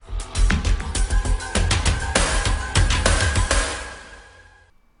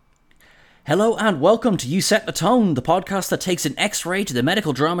Hello and welcome to You Set the Tone, the podcast that takes an X-ray to the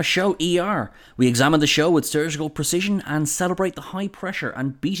medical drama show ER. We examine the show with surgical precision and celebrate the high pressure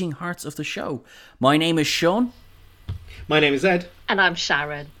and beating hearts of the show. My name is Sean. My name is Ed. And I'm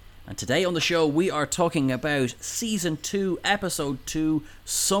Sharon. And today on the show we are talking about Season 2, Episode 2,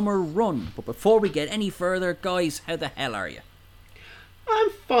 Summer Run. But before we get any further, guys, how the hell are you?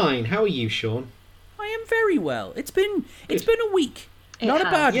 I'm fine. How are you, Sean? I am very well. It's been a week. Not a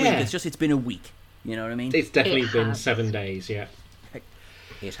bad week, it's been a week. You know what I mean? It's definitely been 7 days, yeah.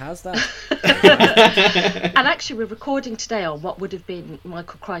 It has that. And actually, we're recording today on what would have been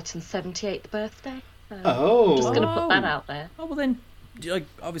Michael Crichton's 78th birthday. Oh. Just going to put that out there. Oh, well then, like,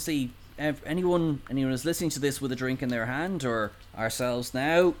 obviously, if anyone who's listening to this with a drink in their hand, or ourselves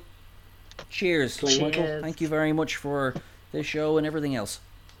now, cheers. Michael. Thank you very much for this show and everything else.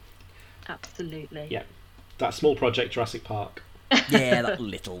 Absolutely. Yeah. That small project, Jurassic Park. Yeah, that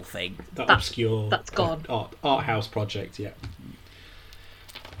little thing. That obscure that's gone. Art house project, yeah.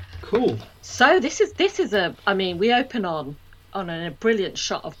 Cool. So this is we open on a brilliant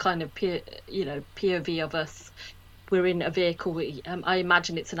shot of kind of POV of us. We're in a vehicle. I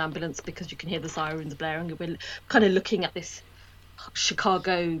imagine it's an ambulance because you can hear the sirens blaring. We're kind of looking at this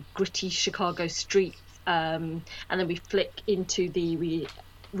gritty Chicago street, and then we flick into we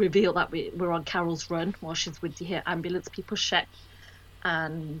reveal that we're on Carol's run while she's with the ambulance people, Shep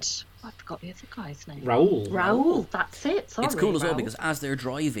and I forgot the other guy's name. Raoul, that's it. Sorry, it's cool as well Raoul. because as they're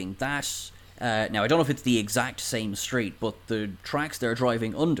driving that now I don't know if it's the exact same street, but the tracks they're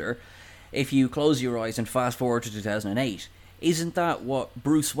driving under, if you close your eyes and fast forward to 2008, isn't that what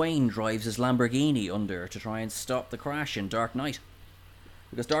Bruce Wayne drives his Lamborghini under to try and stop the crash in Dark Knight?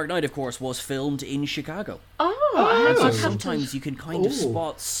 Because Dark Knight, of course, was filmed in Chicago. Oh, so sometimes you can kind of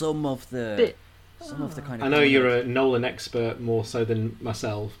spot some of the kind of. I know you're a Nolan expert more so than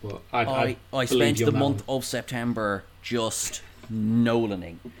myself, but I spent the month of September just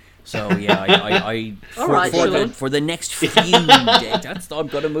Nolaning. So yeah, for the next few days, I'm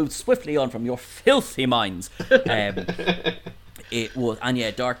going to move swiftly on from your filthy minds. It was, and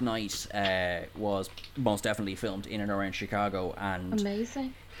yeah, Dark Knight was most definitely filmed in and around Chicago, and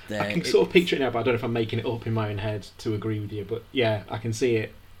amazing. I can sort of picture it now, but I don't know if I'm making it up in my own head to agree with you. But yeah, I can see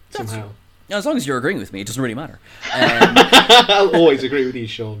it somehow. As long as you're agreeing with me, it doesn't really matter. I'll always agree with you,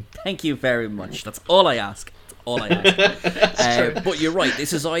 Sean. Thank you very much. That's all I ask. But you're right.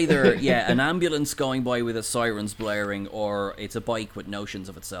 This is either an ambulance going by with its sirens blaring, or it's a bike with notions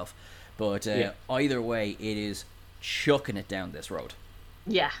of itself. But either way, it is chucking it down this road.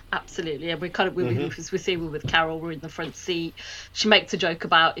 Yeah, absolutely. And we see we're with Carol, we're in the front seat. She makes a joke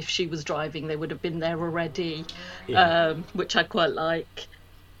about if she was driving, they would have been there already, which I quite like.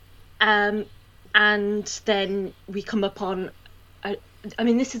 And then we come upon,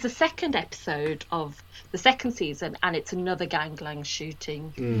 this is the second episode of the second season, and it's another gangland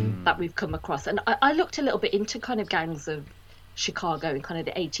shooting that we've come across. And I looked a little bit into kind of gangs of Chicago in kind of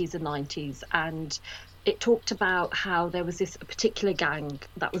the 80s and 90s, and it talked about how there was this particular gang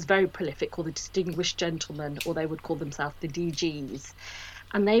that was very prolific called the Distinguished Gentlemen, or they would call themselves the DGs.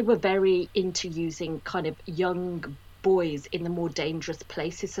 And they were very into using kind of young boys in the more dangerous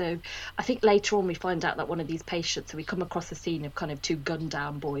places. So I think later on we find out that one of these patients, so we come across a scene of kind of two gunned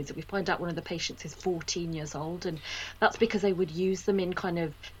down boys, and we find out one of the patients is 14 years old, and that's because they would use them in kind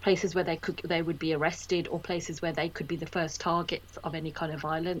of places where they would be arrested, or places where they could be the first targets of any kind of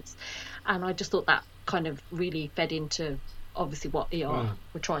violence. And I just thought that kind of really fed into obviously what ER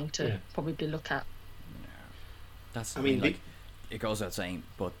we're trying to probably look at. That's it goes without saying,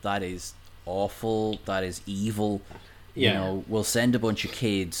 but that is awful, that is evil. You know, we'll send a bunch of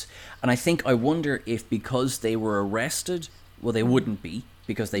kids, and I wonder if because they were arrested, well, they wouldn't be,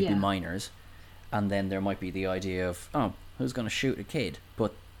 because they'd be minors, and then there might be the idea of, oh, who's going to shoot a kid?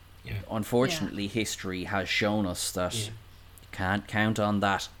 But unfortunately history has shown us that you can't count on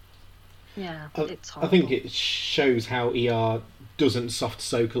that. It's horrible. I think it shows how ER doesn't soft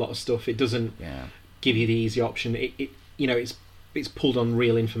soak a lot of stuff. It doesn't give you the easy option. It's pulled on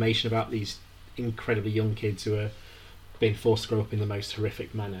real information about these incredibly young kids who are being forced to grow up in the most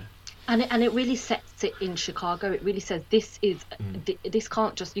horrific manner. And it really sets it in Chicago. It really says this is this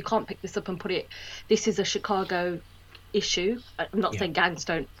can't just, you can't pick this up and put it. This is a Chicago issue. I'm not saying gangs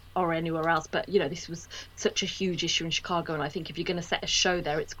don't or anywhere else, but this was such a huge issue in Chicago, and I think if you're going to set a show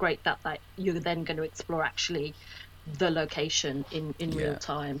there, it's great that you're then going to explore actually the location in real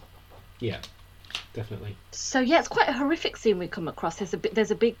time. Yeah, definitely. So it's quite a horrific scene we come across.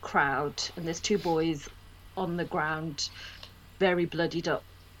 There's a big crowd, and there's two boys on the ground, very bloodied up.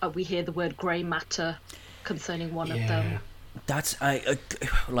 We hear the word grey matter concerning one of them. That's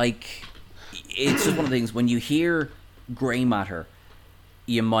it's just one of the things, when you hear grey matter,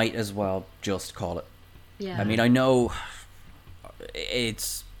 you might as well just call it. Yeah. I mean, I know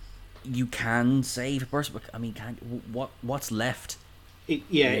you can save a person, but I mean, what's left?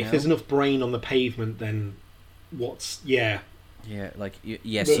 If there's enough brain on the pavement, then Yeah, like,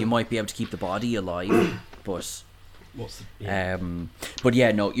 yes, you might be able to keep the body alive, but... But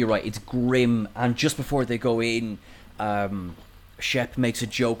yeah, no, you're right, it's grim. And just before they go in, Shep makes a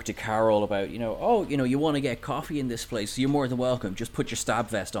joke to Carol about, you want to get coffee in this place, so you're more than welcome, just put your stab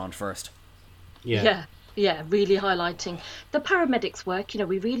vest on first. Yeah, really highlighting the paramedics' work.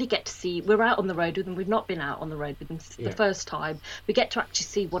 We really get to see, we're out on the road with them. We've not been out on the road with them the first time. We get to actually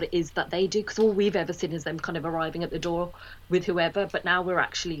see what it is that they do, because all we've ever seen is them kind of arriving at the door with whoever, but now we're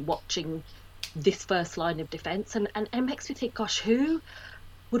actually watching this first line of defence, and it makes me think, gosh, who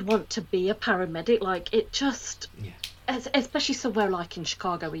would want to be a paramedic? Like, it just, especially somewhere like in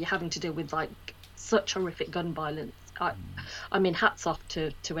Chicago, where you're having to deal with, like, such horrific gun violence. I mean, hats off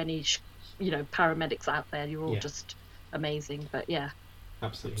to any paramedics out there. You're all just amazing. But yeah,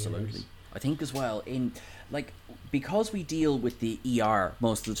 absolutely. I think as well, in like, because we deal with the ER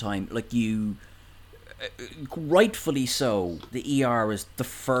most of the time, like, you rightfully so, the ER is the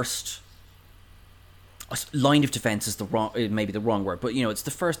first line of defense, is maybe the wrong word, but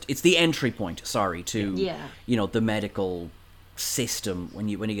it's the entry point, to the medical system when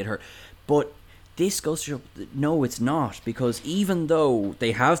you get hurt. But this goes to show, no, it's not, because even though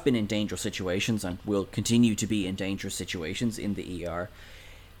they have been in dangerous situations and will continue to be in dangerous situations in the ER,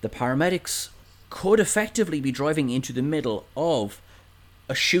 the paramedics could effectively be driving into the middle of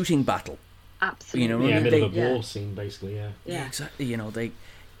a shooting battle. Absolutely. Middle of a war scene, basically. Yeah. Exactly.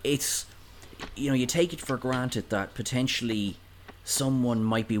 You take it for granted that potentially someone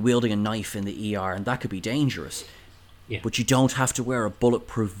might be wielding a knife in the ER, and that could be dangerous. Yeah. But you don't have to wear a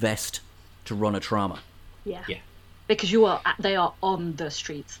bulletproof vest to run a trauma. Yeah. Because they are on the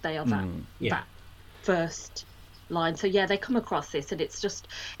streets. They are that first line. So they come across this, and it's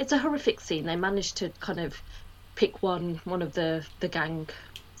a horrific scene. They managed to kind of pick one of the gang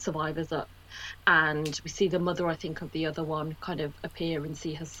survivors up, and we see the mother, I think, of the other one kind of appear and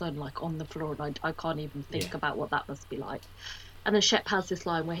see her son like on the floor, and I can't even think about what that must be like. And then Shep has this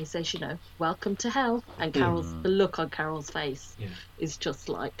line where he says, welcome to hell, and the look on Carol's face is just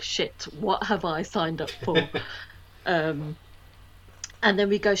like, shit, what have I signed up for? And then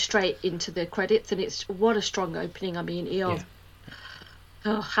we go straight into the credits, and it's what a strong opening. I mean,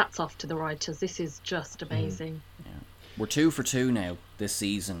 hats off to the writers. This is just amazing. We're 2 for 2 now this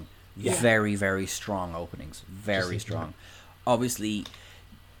season. Very, very strong openings. Very strong. Obviously,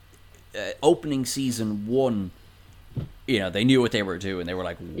 opening season 1, they knew what they were doing. They were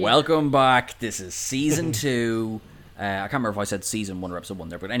like, welcome back. This is season 2. I can't remember if I said season 1 or episode 1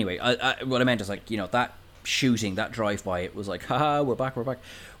 there. But anyway, what I meant is, like, that shooting, that drive-by, it was like, haha, we're back.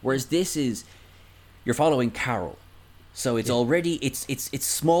 Whereas this is, you're following Carol. So it's already, it's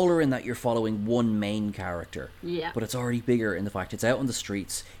smaller in that you're following one main character. Yeah. But it's already bigger in the fact it's out on the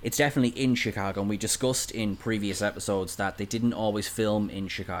streets. It's definitely in Chicago. And we discussed in previous episodes that they didn't always film in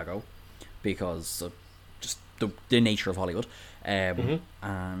Chicago because of just the nature of Hollywood.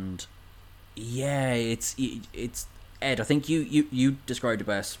 And yeah, it's Ed, I think you described it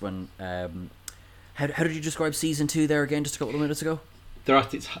best when, how did you describe season 2 there again just a couple of minutes ago? They're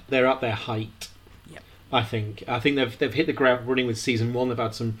at their height. I think they've hit the ground running with season 1. They've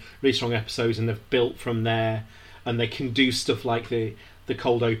had some really strong episodes, and they've built from there. And they can do stuff like the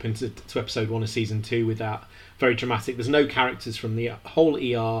cold open to episode 1 of season 2 with that very dramatic. There's no characters from the whole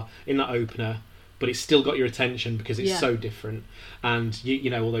ER in that opener, but it's still got your attention because it's so different, and you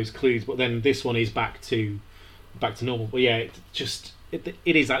know all those clues. But then this one is back to normal. But yeah, it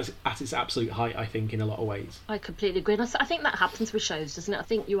is at its absolute height, I think, in a lot of ways. I completely agree. And I think that happens with shows, doesn't it? I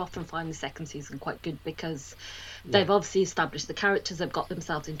think you often find the second season quite good because they've obviously established the characters, they've got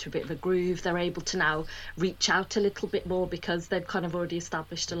themselves into a bit of a groove, they're able to now reach out a little bit more because they've kind of already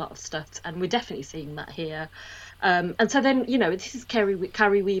established a lot of stuff, and we're definitely seeing that here. And so then, this is Carrie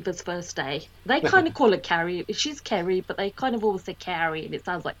Weaver's first day. They kind of call her Carrie. She's Kerry, but they kind of always say Carrie, and it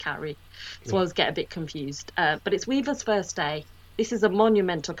sounds like Carrie. So I always get a bit confused. But it's Weaver's first day. This is a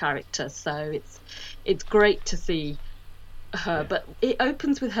monumental character, so it's great to see her. But it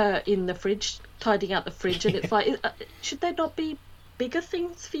opens with her in the fridge, tidying out the fridge, and it's like, should there not be bigger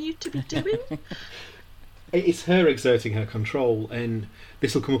things for you to be doing? It's her exerting her control, and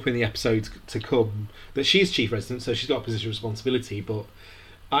this will come up in the episodes to come, that she's chief resident, so she's got a position of responsibility. But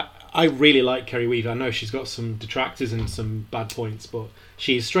I really like Kerry Weaver. I know she's got some detractors and some bad points, but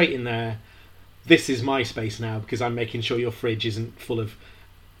she's straight in there. This is my space now because I'm making sure your fridge isn't full of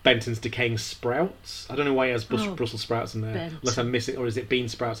Benton's decaying sprouts. I don't know why he has Brussels sprouts in there. Benton. Unless I'm missing, or is it bean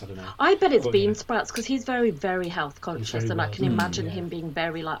sprouts? I don't know. I bet it's bean sprouts because he's very, very health conscious, and I can imagine him being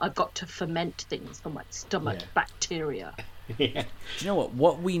very like, I've got to ferment things for my stomach bacteria. Yeah. Do you know what?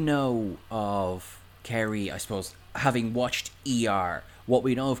 What we know of Kerry, I suppose, having watched ER, what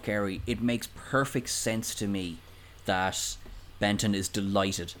we know of Kerry, it makes perfect sense to me that Benton is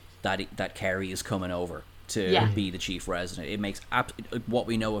delighted that Kerry is coming over to be the chief resident. It makes what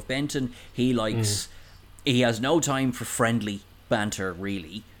we know of Benton. He likes. He has no time for friendly banter,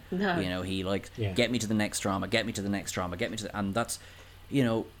 really. No. You know, he likes get me to the next drama, get me to the next drama, get me to and that's, you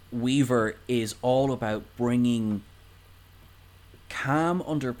know, Weaver is all about bringing calm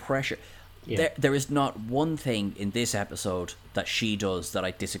under pressure. There is not one thing in this episode that she does that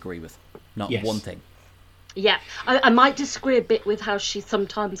I disagree with. Not one thing. Yeah, I might disagree a bit with how she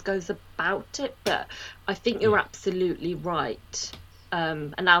sometimes goes about it, but I think you're absolutely right.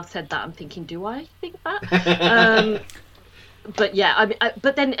 And now I've said that, I'm thinking, do I think that? But yeah, I mean,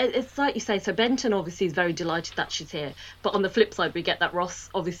 but then it's like you say. So Benton obviously is very delighted that she's here, but on the flip side, we get that Ross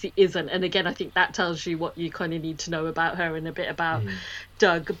obviously isn't. And again, I think that tells you what you kind of need to know about her and a bit about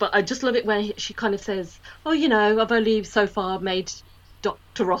Doug. But I just love it when she kind of says, "Oh, you know, I've only so far made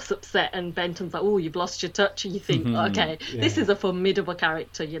Dr. Ross upset," and Benton's like, "Oh, you've lost your touch," and you think, okay, this is a formidable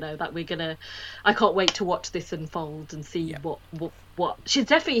character, you know, that I can't wait to watch this unfold and see what she's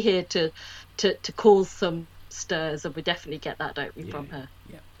definitely here to cause some stirs, and we definitely get that, don't we, from her.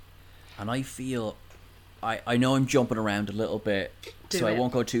 And I feel I know I'm jumping around a little bit, I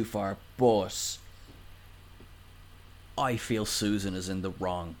won't go too far, but I feel Susan is in the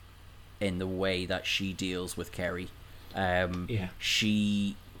wrong in the way that she deals with Kerry.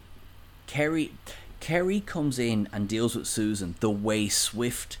 Kerry comes in and deals with Susan the way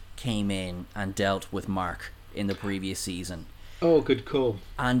Swift came in and dealt with Mark in the previous season. Oh, good call.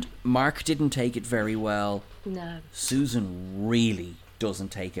 And Mark didn't take it very well. No. Susan really doesn't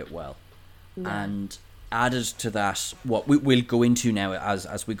take it well. No. And added to that, what we'll go into now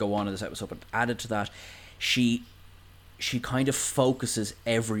as we go on in this episode, but added to that, she kind of focuses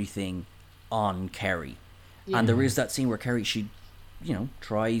everything on Kerry. Yeah. And there is that scene where Kerry, she, you know,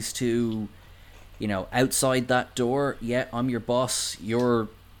 tries to, you know, outside that door, I'm your boss, you're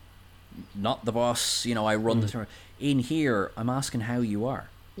not the boss, you know, I run the tour. In here, I'm asking how you are.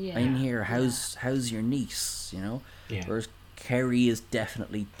 Yeah. In here, how's your niece, you know? Yeah. Whereas Kerry is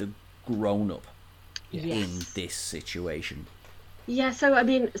definitely the grown-up in this situation. Yeah, so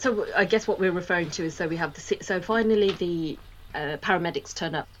I guess what we're referring to is, so we have finally the paramedics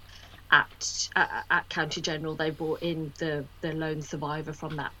turn up at County General. They brought in the lone survivor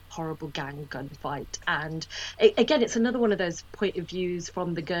from that horrible gang gunfight, and again, it's another one of those point of views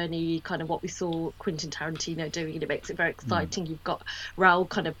from the gurney, kind of what we saw Quentin Tarantino doing, and it makes it very exciting. You've got Raoul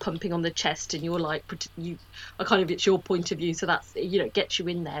kind of pumping on the chest, and you're like, it's your point of view, so that's, you know, gets you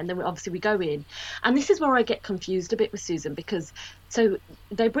in there. And then obviously we go in, and this is where I get confused a bit with Susan, because so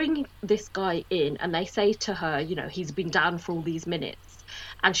they bring this guy in and they say to her, you know, he's been down for all these minutes.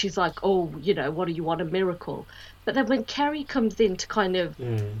 And she's like, "Oh, you know, what do you want, a miracle?" But then when Kerry comes in to kind of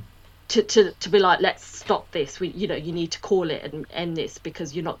to be like, "Let's stop this. You need to call it and end this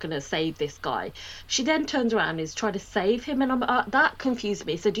because you're not going to save this guy." She then turns around and is trying to save him, and that confused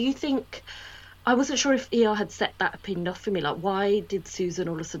me. So do you think? I wasn't sure if ER had set that up enough for me. Like, why did Susan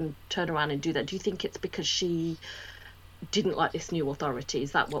all of a sudden turn around and do that? Do you think it's because she didn't like this new authority?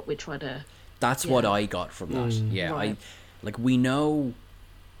 Is that what we're trying to? That's what I got from that. Yeah, right. We know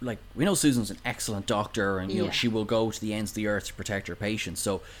Susan's an excellent doctor, and you know she will go to the ends of the earth to protect her patients.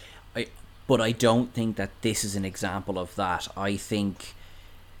 So, but I don't think that this is an example of that. I think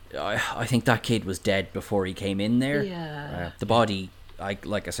that kid was dead before he came in there. Yeah. The body,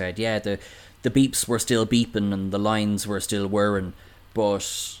 like I said, the beeps were still beeping and the lines were still whirring,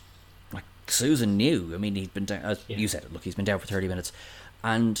 but like Susan knew. I mean, he'd been down. You said it. Look, he's been down for 30 minutes,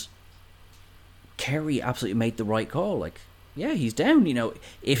 and Kerry absolutely made the right call. Like, yeah, he's down. You know,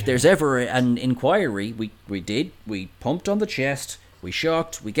 if there's ever an inquiry, we pumped on the chest, we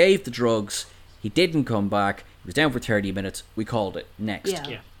shocked, we gave the drugs. He didn't come back. He was down for 30 minutes. We called it. Next.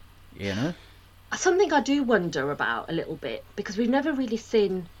 Yeah. You know? Something I do wonder about a little bit, because we've never really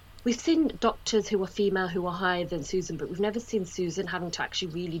seen... We've seen doctors who are female who are higher than Susan, but we've never seen Susan having to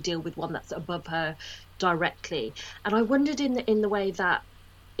actually really deal with one that's above her directly. And I wondered in the way that,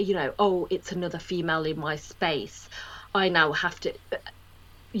 you know, oh, it's another female in my space. I now have to,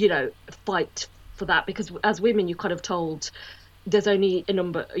 you know, fight for that, because as women, you're kind of told there's only a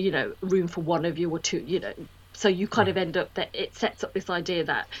number, you know, room for one of you or two, you know, So you kind of end up that it sets up this idea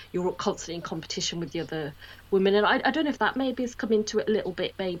that you're constantly in competition with the other women. And I don't know if that maybe has come into it a little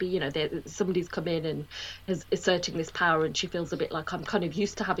bit. Maybe, you know, somebody's come in and is asserting this power, and she feels a bit like, I'm kind of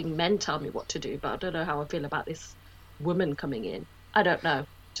used to having men tell me what to do, but I don't know how I feel about this woman coming in. I don't know.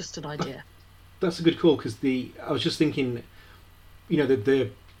 Just an idea. That's a good call, because I was just thinking, you know,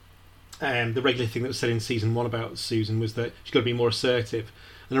 the regular thing that was said in season 1 about Susan was that she's got to be more assertive.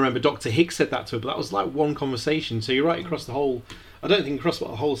 And I remember Dr. Hicks said that to her, but that was like one conversation. So you're right, across the whole... I don't think across the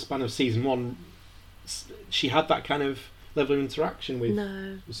whole span of season 1, she had that kind of level of interaction with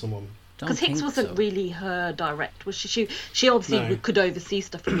someone. Because Hicks wasn't really her direct, was she? She obviously could oversee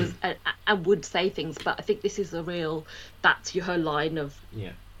stuff and would say things, but I think this is that's her line of...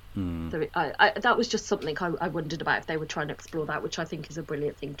 Yeah. So that was just something I wondered about, if they were trying to explore that, which I think is a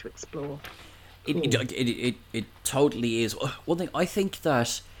brilliant thing to explore. It totally is. One thing, I think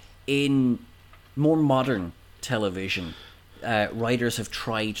that in more modern television, writers have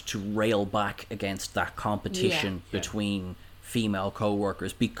tried to rail back against that competition between female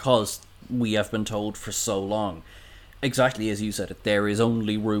co-workers, because we have been told for so long, exactly as you said it, there is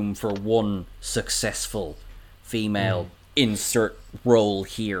only room for one successful female insert role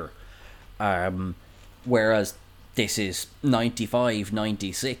here. Whereas this is 95,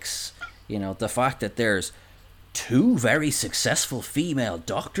 96... You know, the fact that there's 2 very successful female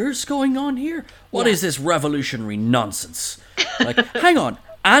doctors going on here? What is this revolutionary nonsense? Like, hang on,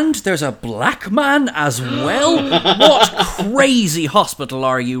 and there's a black man as well? What crazy hospital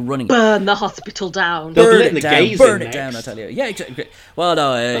are you running? Burn the hospital down. Burn it down, I tell you. Yeah, exactly. Well,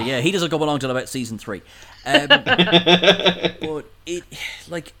 no, he doesn't come along till about season 3. But it,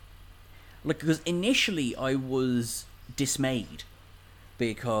 like, because initially I was dismayed.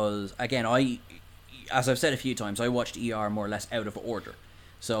 Because, again, as I've said a few times, I watched ER more or less out of order.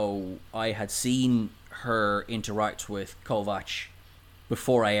 So I had seen her interact with Kovacs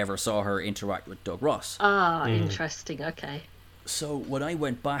before I ever saw her interact with Doug Ross. Interesting, okay. So when I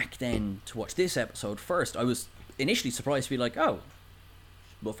went back then to watch this episode first, I was initially surprised to be like, oh,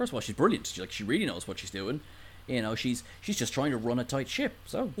 well, first of all, she's brilliant. She really knows what she's doing. You know, she's just trying to run a tight ship.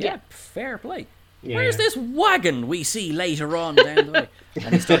 So, fair play. Yeah. Where's this wagon we see later on down the way?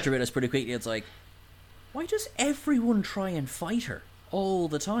 And he starts to realize pretty quickly, it's like, why does everyone try and fight her all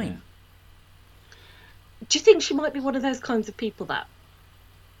the time? Do you think she might be one of those kinds of people that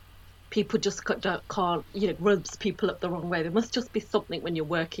people just can't, you know, rubs people up the wrong way? There must just be something when you're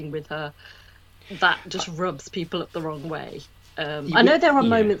working with her that just rubs people up the wrong way. I know there are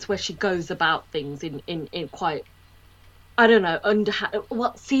moments where she goes about things in quite, I don't know,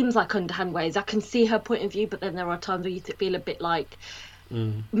 what seems like underhand ways. I can see her point of view, but then there are times where you feel a bit like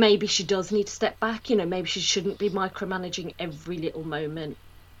maybe she does need to step back. You know, maybe she shouldn't be micromanaging every little moment.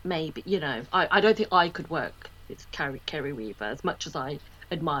 Maybe, you know, I don't think I could work with Kerry Weaver as much as I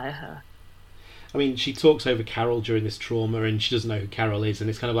admire her. I mean, she talks over Carol during this trauma, and she doesn't know who Carol is, and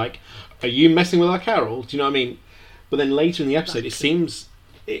it's kind of like, are you messing with our Carol? Do you know what I mean? But then later in the episode, it seems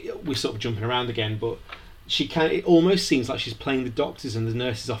we're sort of jumping around again, but it almost seems like she's playing the doctors and the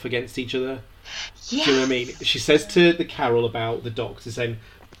nurses off against each other. Yes. Do you know what I mean? She says to the Carol about the doctors, saying,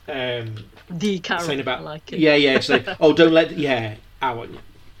 the Carol, saying about, I like it. Yeah. She's like, oh, don't let the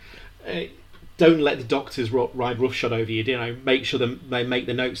doctors ride roughshod over you. You know, make sure they make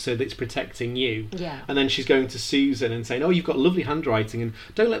the notes so that it's protecting you. Yeah. And then she's going to Susan and saying, oh, you've got lovely handwriting, and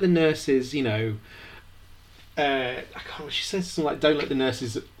don't let the nurses, you know. I can't. She says something like, "Don't let the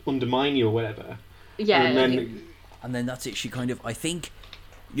nurses undermine you" or whatever. Yeah. And then that's it. She kind of, I think.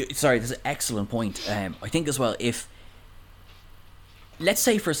 Sorry, this is an excellent point. I think as well, if let's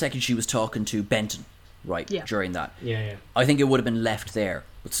say for a second she was talking to Benton, right? Yeah. During that. Yeah. I think it would have been left there,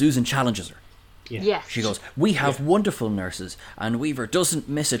 but Susan challenges her. Yeah. Yes. She goes, "We have wonderful nurses, and Weaver doesn't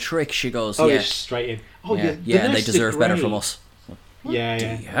miss a trick." She goes, "Oh, yeah, straight in. Oh, yeah, and they deserve better from us." What the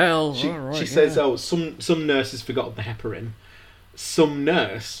hell? She says, "Oh, some nurses forgot the heparin. Some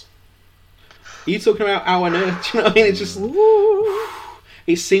nurse. Are you talking about our nurse? Do you know what I mean? It's just,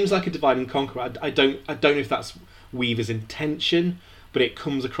 it seems like a divide and conquer. I don't know if that's Weaver's intention, but it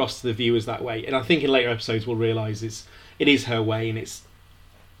comes across to the viewers that way. And I think in later episodes we'll realise it is her way, and it's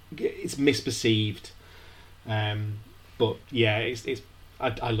misperceived. But yeah,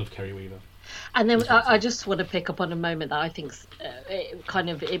 I love Kerry Weaver. And then I just want to pick up on a moment that I think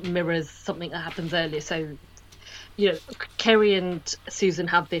it mirrors something that happens earlier. So, you know, Kerry and Susan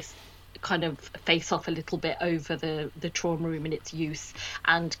have this kind of face off a little bit over the trauma room and its use,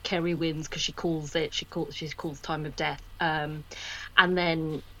 and Kerry wins because she calls time of death. And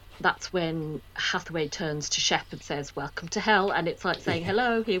then that's when Hathaway turns to Shep and says, "Welcome to hell," and it's like saying,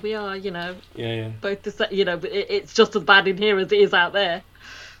 "Hello, here we are." Both the it's just as bad in here as it is out there.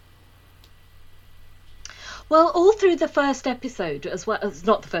 Well, all through the first episode, as well as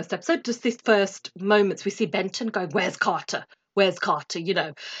not the first episode, just this first moments, we see Benton going, "Where's Carter? Where's Carter?"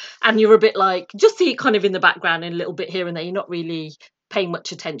 And you're a bit like, just see it kind of in the background and a little bit here and there. You're not really paying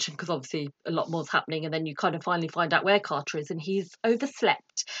much attention because obviously a lot more's happening, and then you kind of finally find out where Carter is, and he's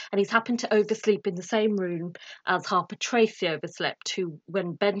overslept, and he's happened to oversleep in the same room as Harper Tracy overslept, who,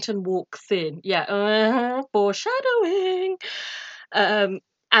 when Benton walks in, foreshadowing, and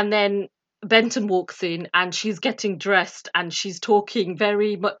then Benton walks in and she's getting dressed and she's talking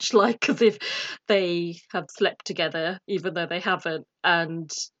very much like as if they have slept together, even though they haven't.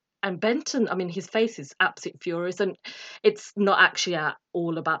 And Benton, I mean, his face is absolutely furious, and it's not actually at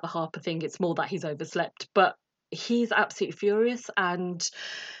all about the Harper thing. It's more that he's overslept, but he's absolutely furious. And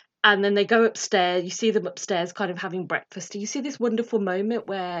then they go upstairs. You see them upstairs kind of having breakfast. You see this wonderful moment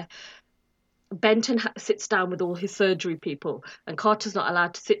where Benton sits down with all his surgery people, and Carter's not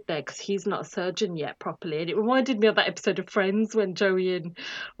allowed to sit there because he's not a surgeon yet properly. And it reminded me of that episode of Friends when Joey and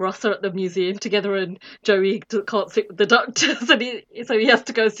Ross are at the museum together, and Joey can't sit with the doctors, and so he has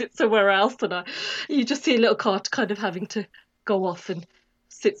to go sit somewhere else. And you just see little Carter kind of having to go off and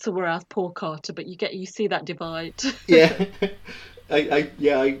sit somewhere else. Poor Carter, but you see that divide. Yeah. I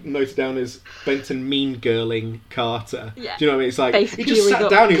noted down as Benton mean girling Carter. Yeah. Do you know what I mean? It's like, basically, he just sat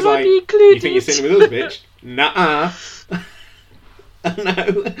down, he's like, "You think you're sitting with us, bitch? Nuh-uh."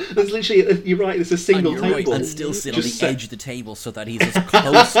 No, there's literally, you're right, there's a single table. Right, and still sit on the edge of the table so that he's as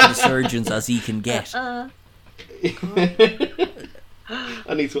close to the surgeons as he can get. I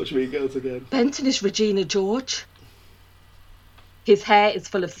need to watch Mean Girls again. Benton is Regina George. His hair is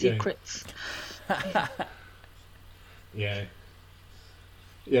full of secrets. Yeah.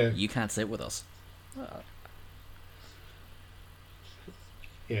 Yeah. You can't sit with us.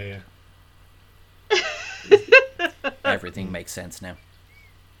 Yeah. Everything makes sense now.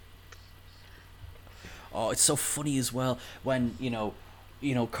 Oh, it's so funny as well when,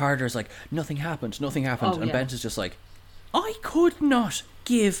 Carter's like, nothing happened, and Benton's just like, I could not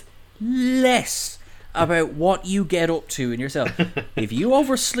give less about what you get up to in yourself. If you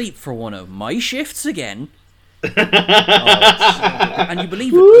oversleep for one of my shifts again... and you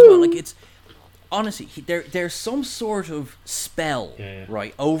believe it as well. Like, it's honestly, there's some sort of spell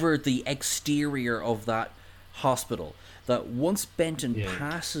right over the exterior of that hospital that once Benton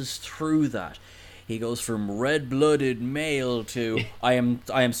passes through that, he goes from red-blooded male to I am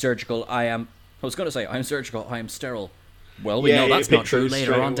surgical. I am surgical. I am sterile. Well, we know that's not true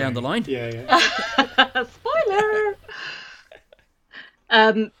later on down the line. Spoiler.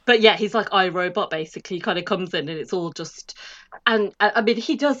 But yeah, he's like iRobot, basically. He kind of comes in and it's all just... And, I mean,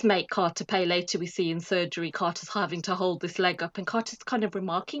 he does make Carter pay later. We see in surgery, Carter's having to hold this leg up, and Carter's kind of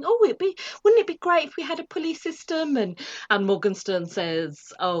remarking, wouldn't it be great if we had a pulley system? And Morgenstern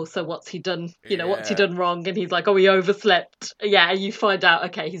says, oh, so what's he done? What's he done wrong? And he's like, he overslept. Yeah, you find out,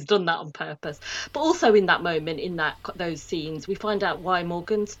 okay, he's done that on purpose. But also in that moment, in those scenes, we find out why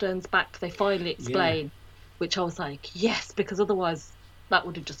Morgenstern's back. They finally explain, which I was like, yes, because otherwise... that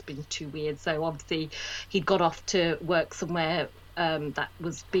would have just been too weird. So obviously he'd got off to work somewhere that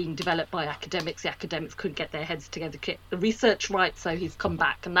was being developed by academics. The academics couldn't get their heads together to get the research right, so he's come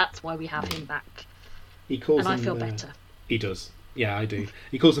back, and that's why we have him back. He calls and them, I feel better. He does. Yeah, I do.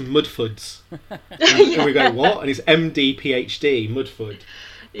 He calls them Mudfords. And we go, what? And he's MD, PhD, Mudford.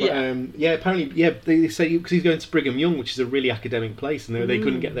 But, apparently, they say because he's going to Brigham Young, which is a really academic place, and they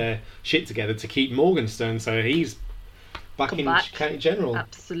couldn't get their shit together to keep Morgenstern, so he's back in County General.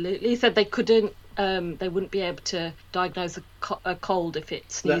 Absolutely. He said they couldn't, they wouldn't be able to diagnose a cold if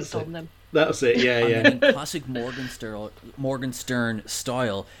it sneezed on them. That's it, yeah. In classic Morgenstern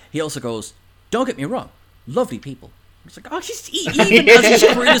style, he also goes, don't get me wrong, lovely people. It's like, even as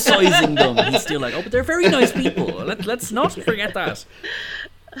he's criticising them, he's still like, but they're very nice people. Let's not forget that.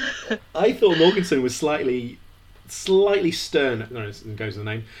 I thought Morgenstern was slightly stern. No, it goes with the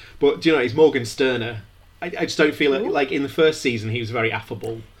name. But, do you know, he's Morgensterner. I just don't feel like in the first season he was very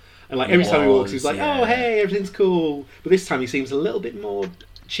affable. And like every time he walks, he's like, oh, hey, everything's cool. But this time he seems a little bit more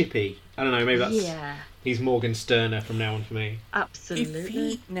chippy. I don't know, maybe that's... He's Morgensterner from now on for me.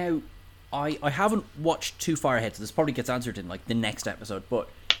 Absolutely. Now, I haven't watched too far ahead, so this probably gets answered in like the next episode, but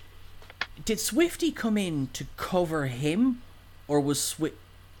did Swifty come in to cover him? Or was Swifty...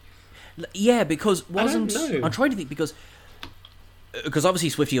 Yeah, because wasn't... I'm trying to think, because obviously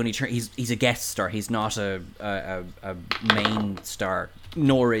Swifty only he's a guest star. He's not a main star,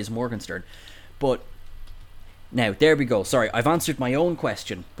 nor is Morgenstern. But Now, there we go. Sorry, I've answered my own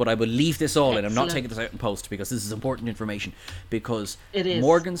question, but I will leave this all in. I'm not Excellent. taking this out in post because this is important information. Because It is.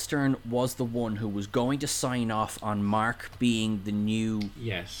 Morgenstern was the one who was going to sign off on Mark being the new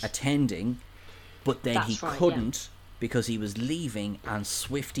attending, but then he couldn't because he was leaving, and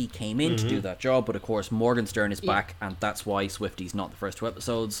Swifty came in to do that job. But of course, Morgenstern is back, and that's why Swifty's not the first 2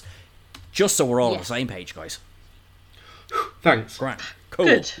 episodes. Just so we're all on the same page, guys. Thanks. Grand. Cool.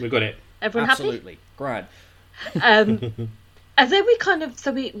 Good. We got it. Everyone Absolutely. Grand. happy? And then we kind of,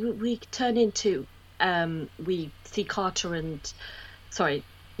 so we turn into, we see Carter and, sorry,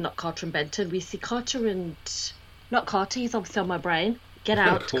 not Carter and Benton. We see Carter and, not Carter, he's obviously on my brain. Get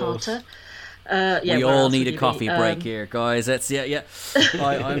out, Carter. We all need a coffee break here, guys. That's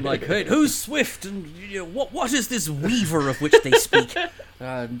I'm like, hey, who's Swift, and what is this Weaver of which they speak?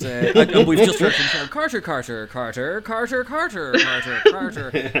 And we've just heard from Carter.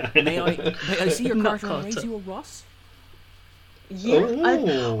 May I see your Carter and raise you a Ross?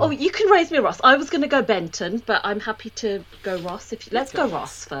 Yeah. You can raise me a Ross. I was going to go Benton, but I'm happy to go Ross. Let's go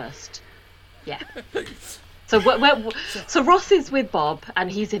Ross first. Yeah. So Ross is with Bob,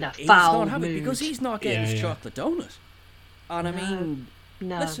 and he's in a foul mood because he's not getting his chocolate donut. And I mean,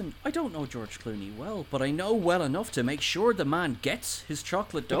 listen, I don't know George Clooney well, but I know well enough to make sure the man gets his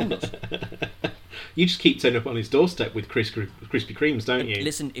chocolate donut. You just keep turning up on his doorstep with Krispy Kremes, don't you?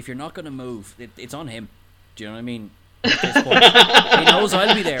 Listen, if you're not going to move, it's on him. Do you know what I mean? At this point, he knows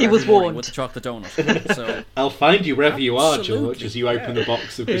I'll be there. He was warned with the chocolate donut. So I'll find you wherever you are, George, as you open the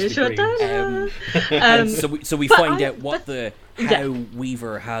box of Krispy Kremes. So we find out how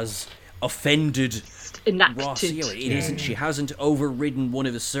Weaver has offended Ross. It isn't. She hasn't overridden one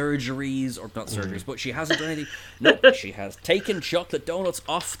of his surgeries, or not surgeries, but she hasn't done anything. No, she has taken chocolate donuts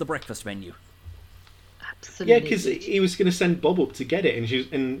off the breakfast menu. Absolutely. Yeah, because he was going to send Bob up to get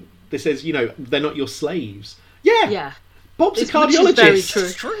it, and they says, they're not your slaves. Yeah. Bob's a cardiologist.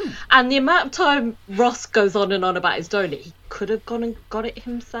 Very true. And the amount of time Ross goes on and on about his donut, he could have gone and got it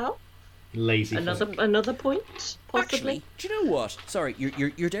himself. Lazy. Another point, possibly. Actually, do you know what? Sorry,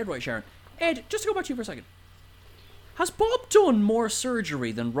 you're dead right, Sharon. Ed, just to go back to you for a second. Has Bob done more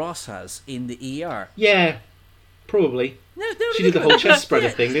surgery than Ross has in the ER? Yeah, probably. No, she did the whole chest spreader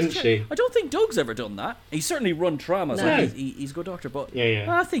thing, didn't she? I don't think Doug's ever done that. He's certainly run traumas. No. Like he's a good doctor, but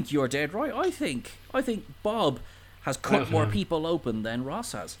I think you're dead right. I think Bob has cut more people open than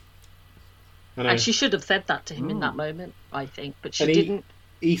Ross has. And she should have said that to him in that moment, I think, but she didn't.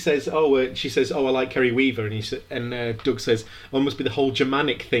 He says, she says, I like Kerry Weaver, and Doug says, it must be the whole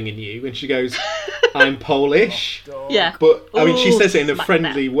Germanic thing in you, and she goes, I'm Polish. Yeah. But, I mean, she says it in a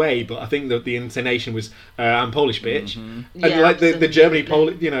friendly way, but I think that the intonation was, I'm Polish, bitch. Mm-hmm. And like the Germany,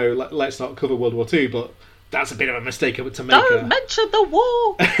 let's not cover World War II, but that's a bit of a mistake to make. Don't mention the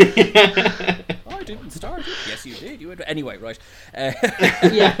war! I didn't start it. Yes, you did. Anyway, right. Yeah.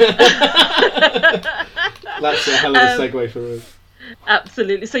 That's a hell of a segue for us.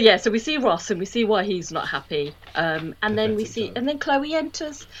 Absolutely. So we see Ross and we see why he's not happy. And then Chloe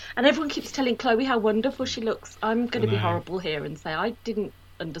enters, and everyone keeps telling Chloe how wonderful she looks. I'm going to be horrible here and say I didn't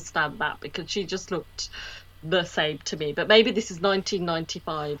understand that because she just looked the same to me. But maybe this is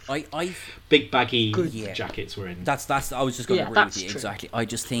 1995. Big baggy jackets were in. That's. I was just going to agree with you exactly. I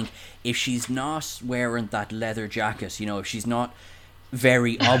just think if she's not wearing that leather jacket, if she's not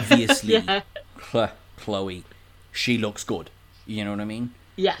very obviously Chloe, she looks good. You know what I mean?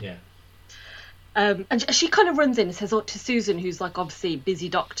 Yeah. And she kind of runs in and says to Susan, who's like obviously busy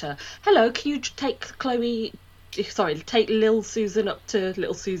doctor, hello, can you take little Susie up to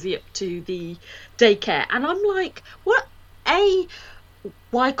the daycare? And I'm like, what?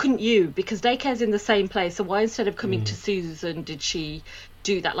 Why couldn't you? Because daycare's in the same place, so why instead of coming to Susan did she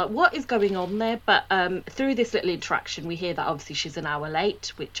do that? Like, what is going on there? But through this little interaction, we hear that obviously she's an hour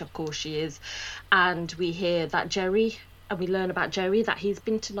late, which of course she is, and we hear that Jerry. And we learn about Jerry, that he's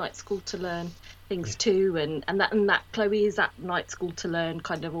been to night school to learn things too, and that Chloe is at night school to learn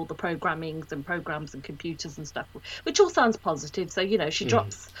kind of all the programmings and programs and computers and stuff, which all sounds positive. So, she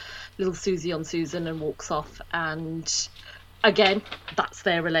drops little Susie on Susan and walks off, and again, that's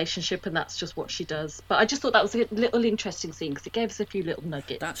their relationship and that's just what she does. But I just thought that was a little interesting scene because it gave us a few little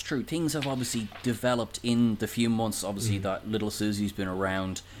nuggets. That's true. Things have obviously developed in the few months, obviously, that little Susie's been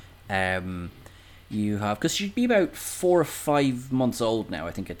around. You have, because she'd be about 4 or 5 months old now,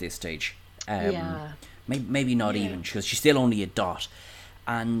 I think, at this stage. Maybe not even, because she's still only a dot.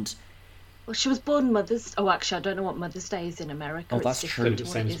 And she was born Mother's. Oh, actually, I don't know what Mother's Day is in America. Oh, that's true. The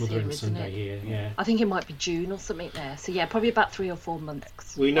same as Mother and Sunday here. Yeah. I think it might be June or something there. So probably about 3 or 4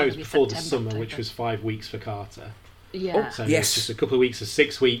 months. We know it's before the summer, October. Which was 5 weeks for Carter. Yeah. So yes. It's just a couple of weeks or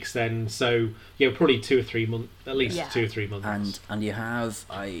 6 weeks then. So probably 2 or 3 months, at least 2 or 3 months. And you have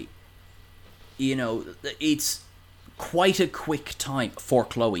it's quite a quick time for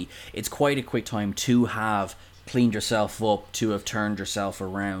Chloe. It's quite a quick time to have cleaned yourself up, to have turned yourself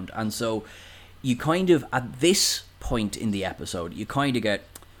around, and so you kind of, at this point in the episode, you kind of get,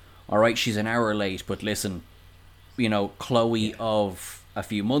 all right, she's an hour late, but listen, Chloe of a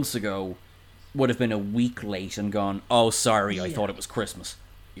few months ago would have been a week late and gone, oh, sorry, I thought it was Christmas,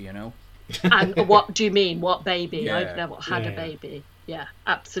 And what do you mean? What baby? I've never had a baby. Yeah,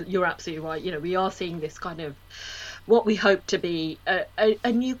 absolutely. You're absolutely right. We are seeing this kind of what we hope to be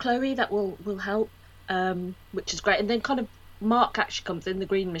a new Chloe that will help, which is great. And then kind of Mark actually comes in, the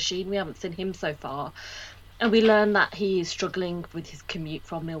Green Machine. We haven't seen him so far. And we learn that he is struggling with his commute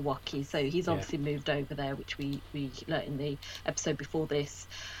from Milwaukee. So he's obviously moved over there, which we learned in the episode before this.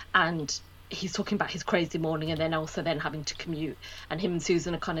 And he's talking about his crazy morning, and then also having to commute, and him and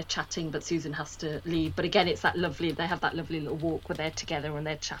Susan are kind of chatting, but Susan has to leave. But again, it's they have that lovely little walk where they're together and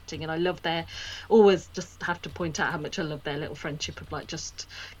they're chatting, and I love always just have to point out how much I love their little friendship of just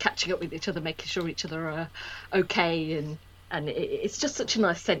catching up with each other, making sure each other are okay, and it's just such a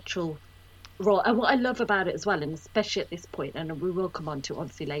nice central role. And what I love about it as well, and especially at this point, and we will come on to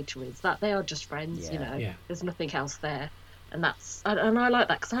obviously later, is that they are just friends. There's nothing else there. And I like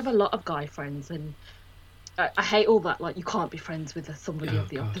that, because I have a lot of guy friends, and I hate all that, you can't be friends with somebody of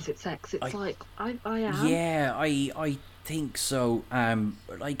the opposite sex. It's I am. Yeah, I think so.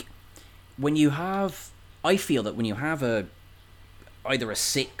 When you have, I feel that when you have either a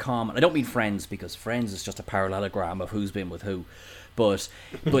sitcom, and I don't mean Friends, because Friends is just a parallelogram of who's been with who, but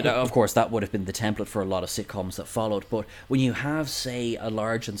of course that would have been the template for a lot of sitcoms that followed. But when you have, say, a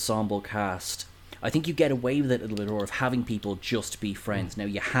large ensemble cast, I think you get away with it a little bit more of having people just be friends. Now,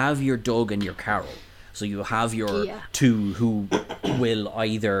 you have your Doug and your Carol. So you have your two who will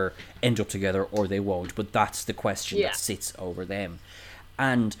either end up together or they won't. But that's the question that sits over them.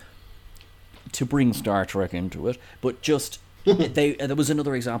 And to bring Star Trek into it, but just there was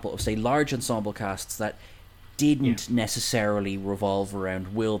another example of, say, large ensemble casts that didn't necessarily revolve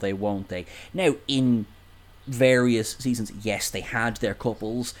around will they, won't they. Now, in various seasons, yes, they had their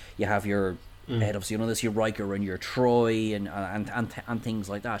couples. You have your... obviously, this your Riker and your Troy and things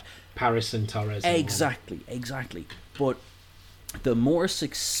like that. Paris and Torres. Exactly. But the more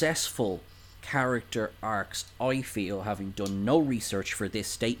successful character arcs, I feel, having done no research for this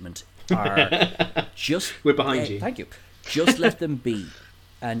statement, are just... We're behind you. Thank you. Just let them be.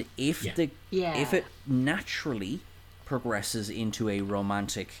 And if if it naturally progresses into a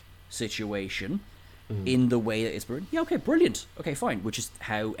romantic situation in the way that it's written, okay, brilliant. Okay, fine. Which is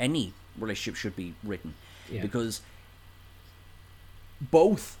how any relationship should be written, because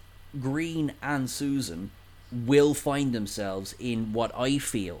both Green and Susan will find themselves in what I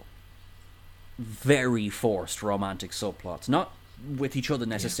feel very forced romantic subplots, not with each other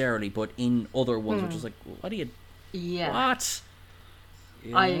necessarily, but in other ones, which is what do you what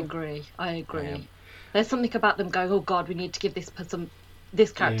I agree there's something about them going, oh god, we need to give this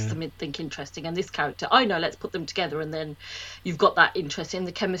character something interesting, and this character, let's put them together, and then you've got that interest, and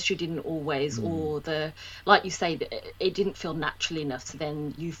the chemistry didn't always, or like you say, it didn't feel natural enough, so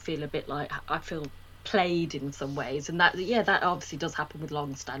then you feel a bit like, I feel played in some ways, and that obviously does happen with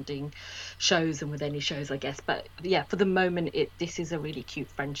long-standing shows and with any shows, I guess, but for the moment, this is a really cute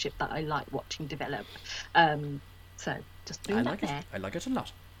friendship that I like watching develop, so just doing that there. I like it a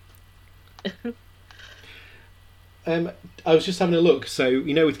lot. I was just having a look. So,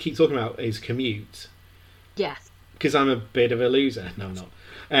 we keep talking about his commute. Yes. Because I'm a bit of a loser. No, I'm not.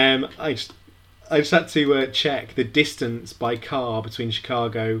 I just had to check the distance by car between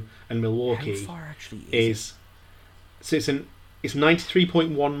Chicago and Milwaukee. How far actually is it? So it's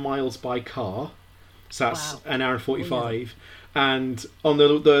 93.1 miles by car. So that's an hour and 45. And on the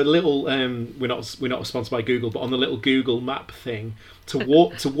little we're not sponsored by Google, but on the little Google map thing, to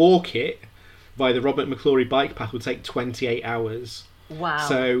walk it via the Robert McClory bike path would take 28 hours. Wow.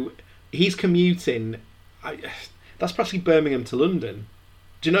 So he's commuting. That's practically Birmingham to London.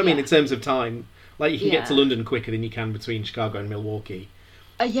 Do you know what I mean, in terms of time? You can get to London quicker than you can between Chicago and Milwaukee.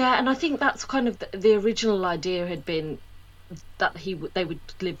 And I think that's kind of the original idea had been that they would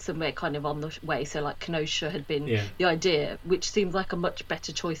live somewhere kind of on the way. So Kenosha had been the idea, which seems like a much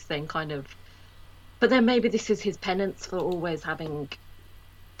better choice than kind of... But then maybe this is his penance for always having...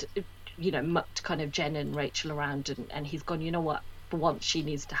 mucked kind of Jen and Rachel around, and he's gone, you know what, for once she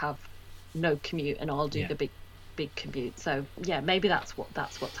needs to have no commute, and I'll do the big commute. So maybe that's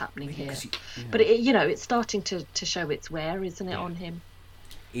what's happening here. But it's starting to show its wear, isn't it, on him?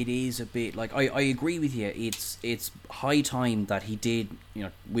 it is a bit like I agree with you. It's high time that he did. You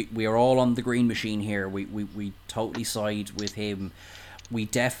know, we are all on the green machine here. We totally side with him. We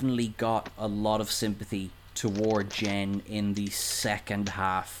definitely got a lot of sympathy toward Jen in the second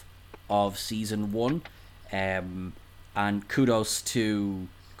half of season 1, and kudos to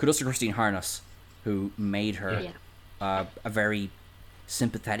Christine Harness, who made her a very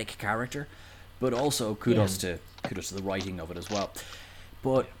sympathetic character, but also kudos to the writing of it as well.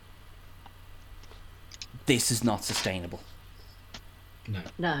 But this is not sustainable.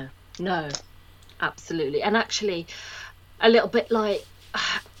 No, absolutely. And actually, a little bit like,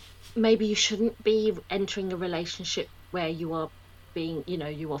 maybe you shouldn't be entering a relationship where you are being,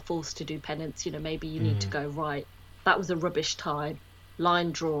 you are forced to do penance. Maybe you need to go, right, that was a rubbish time,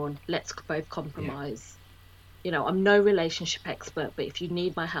 line drawn, let's both compromise. I'm no relationship expert, but if you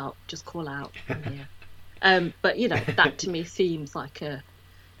need my help, just call out. But that to me seems like a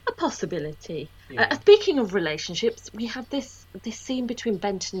possibility. Speaking of relationships, we have this scene between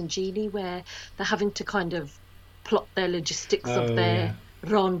Benton and Jeannie where they're having to kind of plot their logistics of their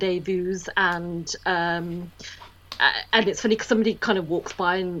rendezvous, and it's funny because somebody kind of walks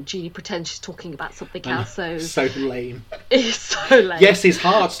by and Jeannie pretends she's talking about something else. So lame. It's so lame. Yes, his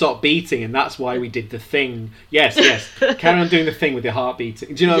heart stopped beating, and that's why we did the thing. Yes. Carry on doing the thing with your heart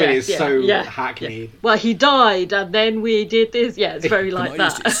beating. Do you know what I mean? It's so hackneyed. Yeah. Well, he died, and then we did this. Yeah, it's very like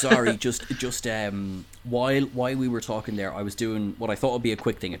that. Sorry, just while we were talking there, I was doing what I thought would be a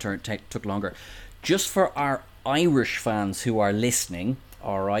quick thing. It took longer. Just for our Irish fans who are listening,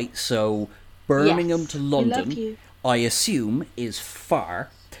 all right? So Birmingham to London, I assume, is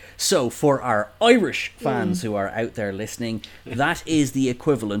far. So for our Irish fans who are out there listening, that is the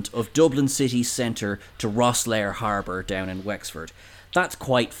equivalent of Dublin city centre to Rosslare Harbour down in Wexford. That's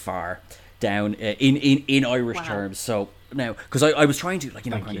quite far down in Irish terms. So now, because I was trying to,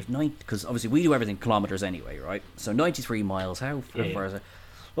 because obviously we do everything kilometres anyway, right? So 93 miles, how far is it?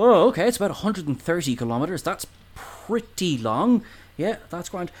 Oh, okay, it's about 130 kilometres. That's pretty long. Yeah, that's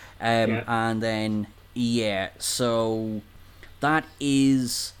grand. And then, so that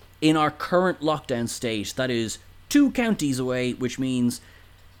is, in our current lockdown state, that is 2 counties away, which means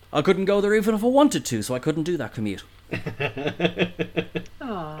I couldn't go there even if I wanted to, so I couldn't do that commute. We're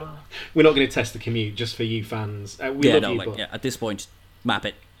not going to test the commute just for you fans. We love you, at this point, map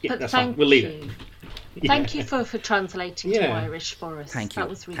it. Yeah, that's fine. We'll leave it. Thank you for translating to Irish for us. Thank you. That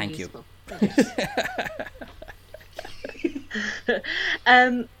was really useful.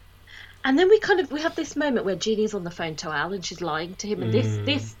 And then we have this moment where Jeannie's on the phone to Al and she's lying to him, and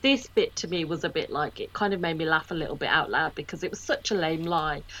this bit to me was a bit like, it kind of made me laugh a little bit out loud because it was such a lame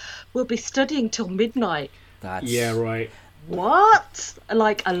lie. We'll be studying till midnight. Right. What?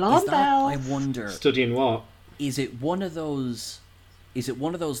 Like alarm bell. I wonder. Studying what? Is it one of those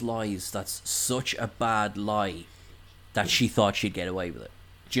lies that's such a bad lie that she thought she'd get away with it?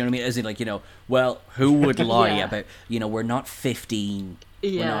 Do you know what I mean? As in, well, who would lie about, we're not 15.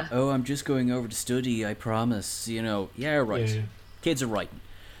 Yeah. We're not, I'm just going over to study, I promise. Right. Yeah. Kids are writing.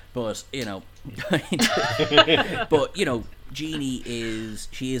 But, Jeannie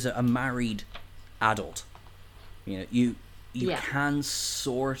is a married adult. You can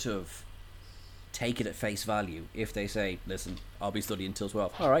sort of take it at face value if they say, listen, I'll be studying till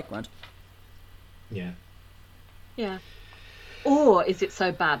 12. All right, Grant. Yeah. Yeah. Or is it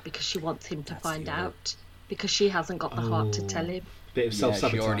so bad because she wants him to find out? Because she hasn't got the heart to tell him. Bit of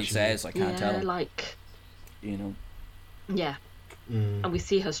self-sabotage. She already says, I can't tell him. Yeah. And we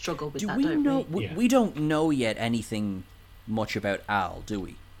see her struggle with that, don't we? We don't know yet anything much about Al, do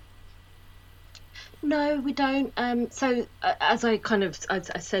we? No, we don't. So as I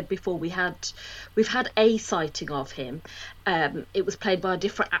said before, we've had a sighting of him. It was played by a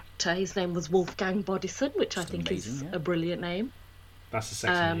different actor. His name was Wolfgang Bodison, which I think is a brilliant name. That's a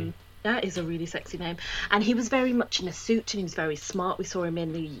sexy name. That is a really sexy name. And he was very much in a suit and he was very smart. We saw him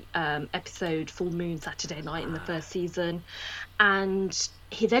in the episode Full Moon Saturday Night in the first season. And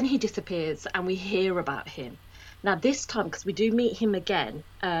he disappears and we hear about him. Now this time, because we do meet him again,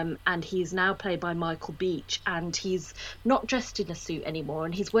 and he's now played by Michael Beach, and he's not dressed in a suit anymore,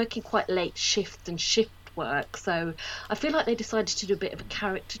 and he's working quite late shift work. So I feel like they decided to do a bit of a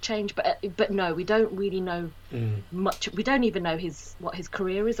character change, but no, we don't really know much. We don't even know what his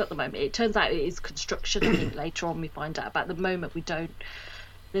career is at the moment. It turns out it is construction. I think later on we find out. But at the moment we don't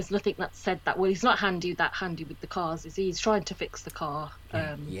there's nothing that's said that, well, he's not handy with the cars, is he? He's trying to fix the car,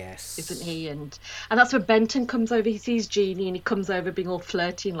 yes, isn't he? And that's when Benton comes over. He sees Jeannie and he comes over being all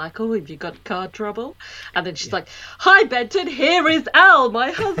flirty and like, oh, have you got car trouble? And then she's like, hi Benton, here is Al,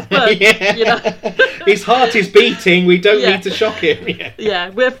 my husband. You know, his heart is beating, we don't need to shock him.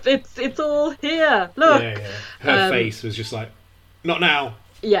 It's all here, look. Her face was just like, not now.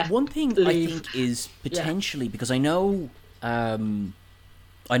 One thing I think is potentially, because I know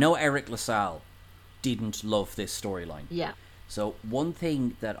Eric LaSalle didn't love this storyline. Yeah. So one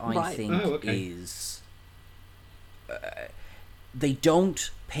thing that I think is they don't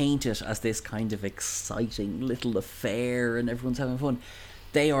paint it as this kind of exciting little affair and everyone's having fun.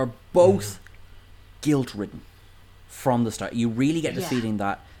 They are both guilt-ridden from the start. You really get the feeling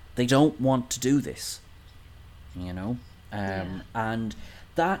that they don't want to do this, you know? And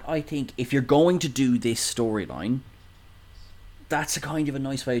that, I think, if you're going to do this storyline, that's a kind of a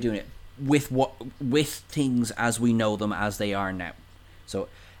nice way of doing it with things as we know them as they are now. So,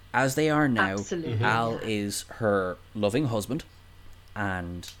 as they are now, Al is her loving husband,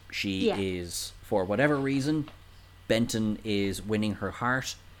 and she is, for whatever reason, Benton is winning her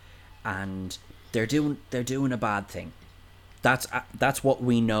heart, and they're doing a bad thing. That's what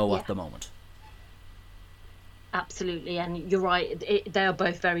we know at the moment. Absolutely, and you're right. They are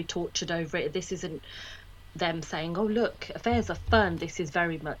both very tortured over it. This isn't them saying, "Oh, look, affairs are fun." This is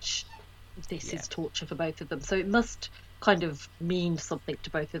very much, is torture for both of them. So it must kind of mean something to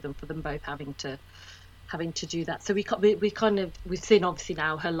both of them for them both having to do that. So we've seen obviously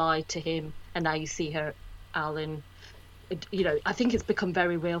now her lie to him, and now you see her, Alan. You know, I think it's become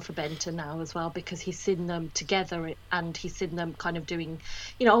very real for Benton now as well, because he's seen them together and he's seen them kind of doing,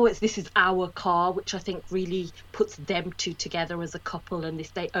 you know, this is our car, which I think really puts them two together as a couple, and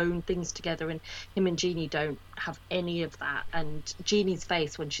they own things together, and him and Jeannie don't have any of that. And Jeannie's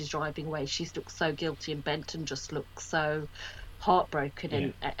face when she's driving away, she looks so guilty, and Benton just looks so heartbroken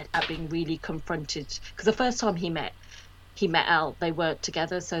and at being really confronted, because the first time he met Al, they weren't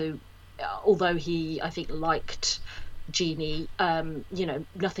together. So although he, I think, liked Jeannie, you know,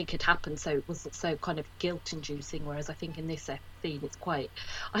 nothing had happened, so it wasn't so kind of guilt-inducing. Whereas I think in this scene, it's quite,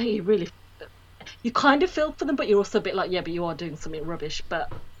 you kind of feel for them, but you're also a bit like, but you are doing something rubbish.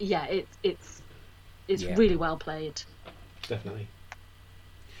 But it's really well played. Definitely.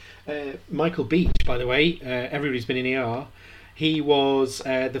 Michael Beach, by the way, everybody's been in ER. He was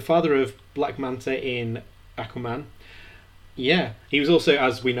the father of Black Manta in Aquaman. Yeah, he was also,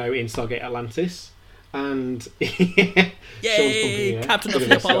 as we know, in Stargate Atlantis. And yay, Captain of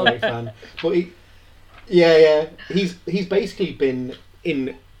Flip-On fan. But he's basically been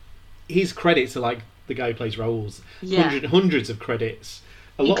in, his credits are like the guy who plays Raoul's. Hundreds of credits,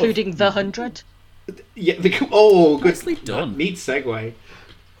 including The 100. Yeah, good. Nicely done. Neat segue.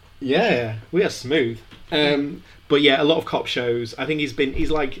 Yeah, we are smooth. But yeah, a lot of cop shows. I think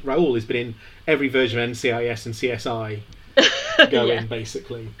he's like Raoul. He's been in every version of NCIS and CSI going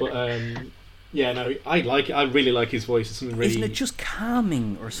basically. But I like it. I really like his voice. It's something really. Isn't it just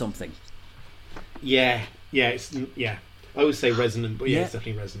calming or something? Yeah. It's I always say resonant, but it's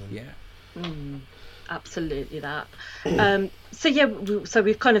definitely resonant. Yeah. Absolutely that. So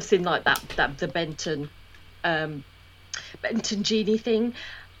we've kind of seen like that the Benton Jeannie thing.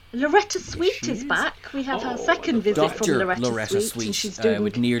 Loretta Sweet is back. We have her second visit Dr. from Loretta Sweet. And she's doing... I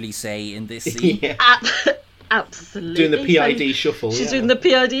would nearly say in this scene. Absolutely. Doing the PID shuffle. She's doing the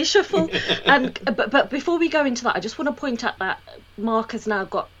PID shuffle. And but before we go into that, I just want to point out that Mark has now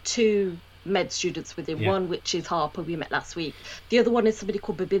got 2 med students with him. One which is Harper, we met last week. The other one is somebody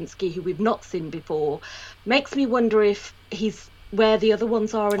called Babinski, who we've not seen before. Makes me wonder if he's where the other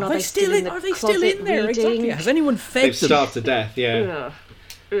ones are, and are they still in there? Exactly. Has anyone fed them? They've starved to death. Yeah.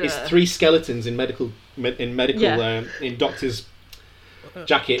 It's 3 skeletons in medical in doctors'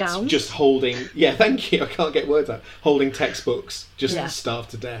 jackets, gowns? Just holding. Yeah, thank you. I can't get words out. Holding textbooks, just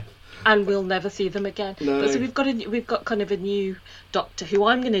starved to death. And we'll never see them again. No. But so we've got kind of a new doctor who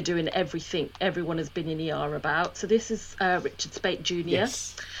I'm going to do in everything everyone has been in ER about. So this is Richard Speight Jr.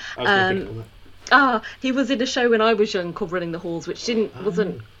 Yes, I was going to pick on that. He was in a show when I was young called Running the Halls, which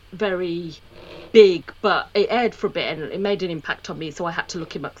wasn't very big, but it aired for a bit and it made an impact on me, so I had to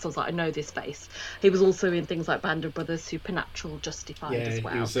look him up because I was like, I know this face. He was also in things like Band of Brothers, Supernatural, Justified as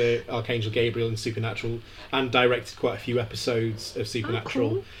well. He was Archangel Gabriel in Supernatural and directed quite a few episodes of Supernatural.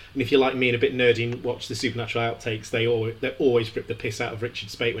 Cool. And if you're like me and a bit nerdy and watch the Supernatural outtakes, they always rip the piss out of Richard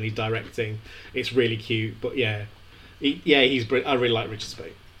Speight when he's directing. It's really cute, but he's brilliant. I really like Richard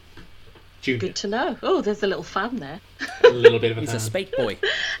Speight Jr. Good to know. Oh, there's a little fan there. A little bit of a He's fan. a Speight boy.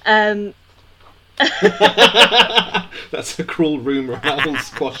 That's a cruel rumour, and I'll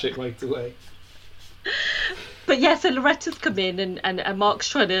squash it right away. But yeah, so Loretta's come in, and Mark's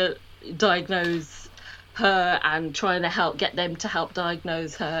trying to diagnose her and trying to get them to help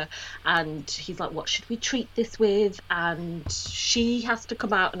diagnose her, and he's like, what should we treat this with? And she has to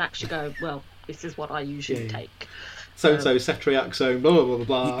come out and actually go, well, this is what I usually take. So ceftriaxone, blah, blah, blah,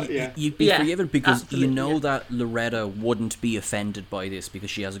 blah. You'd be forgiven because you know that Loretta wouldn't be offended by this because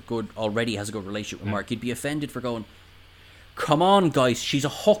she already has a good relationship with Mark. You'd be offended for going, come on, guys, she's a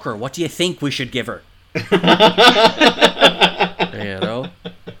hooker. What do you think we should give her? You know?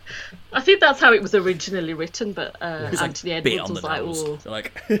 I think that's how it was originally written, but Anthony Edwards was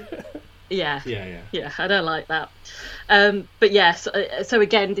like, "Oh, yeah, I don't like that." But yes, so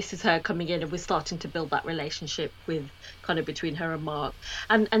again, this is her coming in, and we're starting to build that relationship with kind of between her and Mark,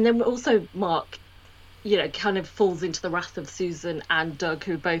 and then also Mark, kind of falls into the wrath of Susan and Doug,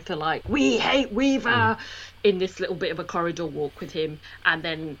 who both are like, "We hate Weaver," in this little bit of a corridor walk with him, and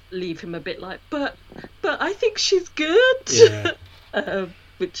then leave him a bit like, "But I think she's good." Yeah.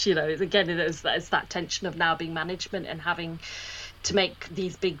 Which, again, it's that tension of now being management and having to make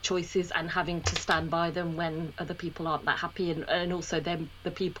these big choices and having to stand by them when other people aren't that happy, and also them,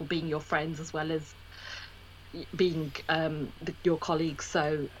 the people being your friends as well as being your colleagues.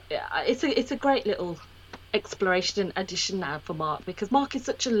 So it's a great little exploration and addition now for Mark, because Mark is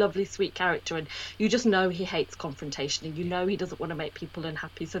such a lovely, sweet character, and you just know he hates confrontation, and he doesn't want to make people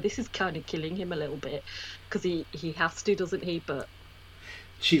unhappy. So this is kind of killing him a little bit because he has to, doesn't he? But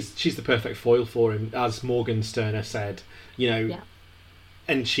she's the perfect foil for him, as Morgan Sterner said,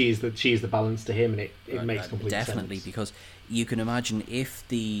 and she's the balance to him, and it makes complete sense. Definitely, because you can imagine if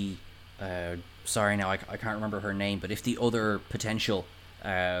the sorry now I can't remember her name, but if the other potential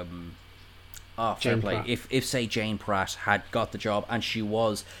fair play, if say Jane Pratt had got the job and she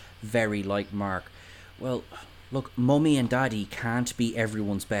was very like Mark, well, look, Mummy and Daddy can't be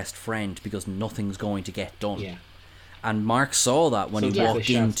everyone's best friend because nothing's going to get done. Yeah. And Mark saw that when he walked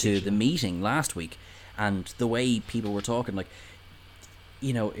into the meeting last week, and the way people were talking, like,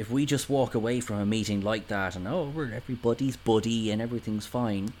 if we just walk away from a meeting like that and we're everybody's buddy and everything's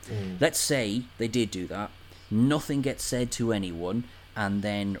fine, let's say they did do that, nothing gets said to anyone, and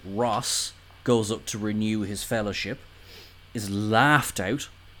then Ross goes up to renew his fellowship, is laughed out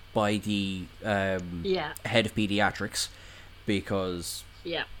by the head of pediatrics because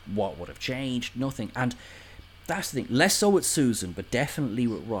what would have changed? Nothing. And that's the thing. Less so with Susan, but definitely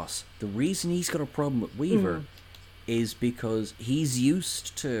with Ross. The reason he's got a problem with Weaver is because he's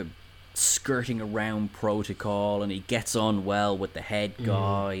used to skirting around protocol, and he gets on well with the head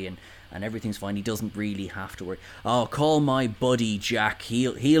guy, and everything's fine. He doesn't really have to worry. Oh, call my buddy Jack.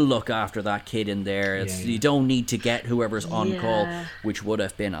 He'll look after that kid in there. You don't need to get whoever's on call, which would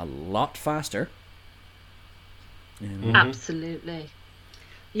have been a lot faster. Absolutely.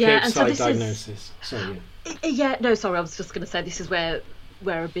 Yeah, and so this diagnosis. Sorry. Yeah, no, sorry. I was just going to say this is where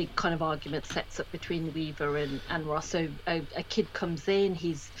a big kind of argument sets up between Weaver and Ross. So a kid comes in.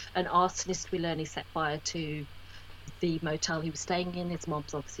 He's an arsonist. We learn he set fire to the motel he was staying in. His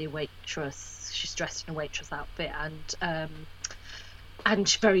mom's obviously a waitress. She's dressed in a waitress outfit, and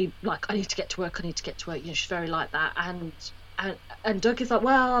she's very like, I need to get to work. She's very like that. And Doug is like,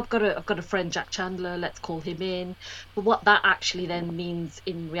 well, I've got a friend, Jack Chandler, let's call him in. But what that actually then means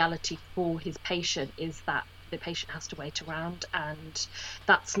in reality for his patient is that the patient has to wait around, and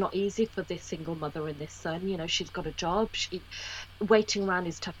that's not easy for this single mother and this son. She's got a job. Waiting around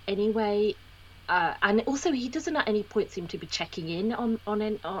is tough anyway. And also, he doesn't at any point seem to be checking in on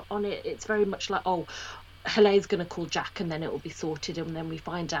it. It's very much like, Helene's going to call Jack and then it will be sorted. And then we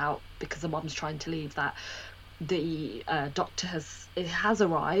find out, because the mom's trying to leave, that the doctor has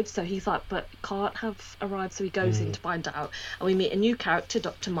arrived. So he's like, but can't have arrived. So he goes in to find out. And we meet a new character,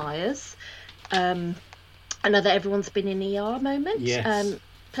 Dr. Myers. Another everyone's been in ER moment. Yes.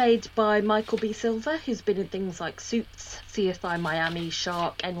 Played by Michael B. Silver, who's been in things like Suits, CSI Miami,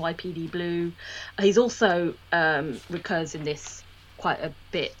 Shark, NYPD Blue. He's also recurs in this quite a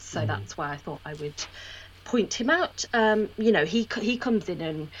bit, so that's why I thought I would point him out. He comes in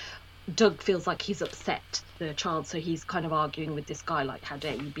and Doug feels like he's upset the child, so he's kind of arguing with this guy like, how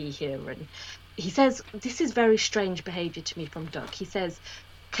dare you be here? And he says, this is very strange behaviour to me from Doug. He says,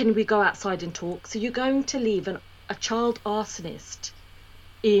 can we go outside and talk? So you're going to leave a child arsonist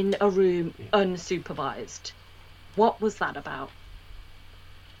in a room unsupervised. What was that about?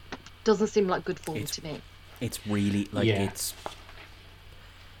 Doesn't seem like good form to me. It's really like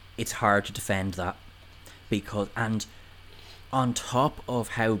it's hard to defend that, because, and on top of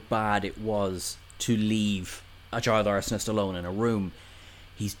how bad it was to leave a child arsonist alone in a room,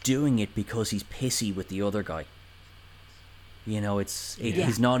 he's doing it because he's pissy with the other guy.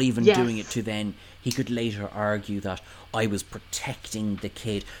 He's not even doing it to then. He could later argue that I was protecting the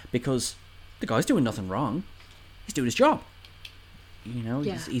kid because the guy's doing nothing wrong. He's doing his job.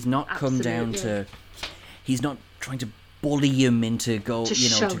 He's not come down to. He's not trying to bully him into go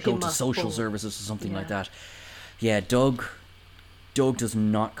to social services or something like that. Yeah, Doug does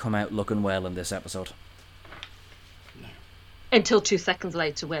not come out looking well in this episode. Until 2 seconds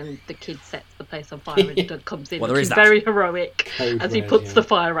later, when the kid sets the place on fire and Doug comes in, which is very heroic as he puts the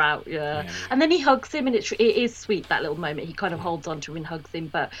fire out. Yeah, and then he hugs him, and it is sweet, that little moment. He kind of holds on to him and hugs him.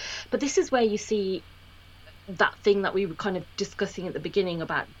 But this is where you see that thing that we were kind of discussing at the beginning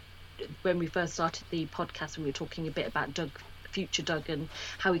about when we first started the podcast, when we were talking a bit about future Doug, and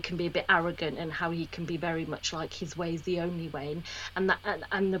how he can be a bit arrogant and how he can be very much like his way is the only way, and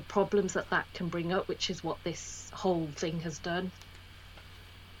the problems that can bring up, which is what this whole thing has done,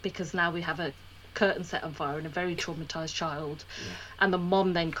 because now we have a curtain set on fire and a very traumatized child, and the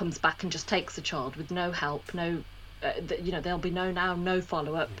mom then comes back and just takes the child with no help, there'll be no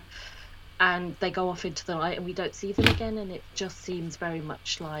follow-up, and they go off into the night and we don't see them again, and it just seems very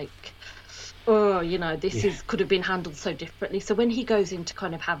much like could have been handled so differently. So when he goes in to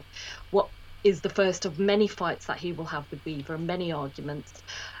kind of have what is the first of many fights that he will have with Weaver and many arguments,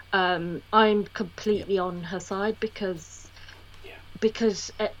 I'm completely on her side because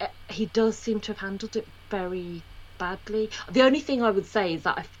he does seem to have handled it very badly. The only thing I would say is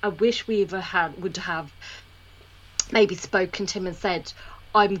that I wish Weaver would have maybe spoken to him and said,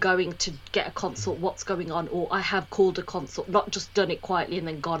 I'm going to get a consult, what's going on, or I have called a consult, not just done it quietly and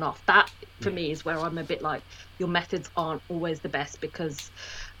then gone off. That, for me, is where I'm a bit like, your methods aren't always the best, because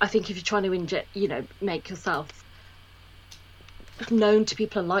I think if you're trying to make yourself known to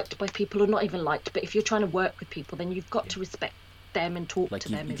people and liked by people, or not even liked, but if you're trying to work with people, then you've got to respect them and talk to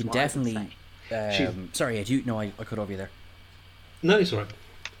them. You can definitely... sorry, I cut over you there. No, it's all right.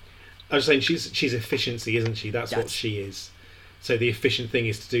 I was saying she's efficiency, isn't she? That's what she is. So the efficient thing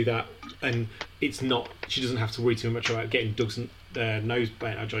is to do that, and it's not. She doesn't have to worry too much about getting Doug's nose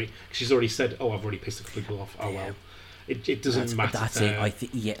bent out joint. She's already said, "Oh, I've already pissed a couple of people off." Oh well, it doesn't matter. That's it. I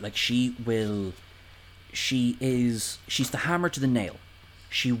think she will. She's the hammer to the nail.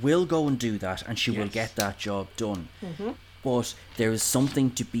 She will go and do that, and she will get that job done. Mm-hmm. But there is something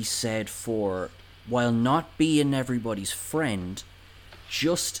to be said for, while not being everybody's friend,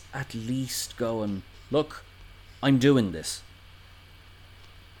 just at least going, look, I'm doing this.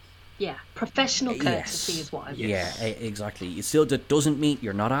 Yeah, professional courtesy is what I mean. Yeah, exactly. It still doesn't mean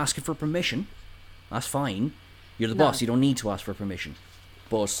you're not asking for permission. That's fine. You're the boss. You don't need to ask for permission.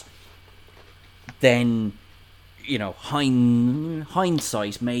 But then,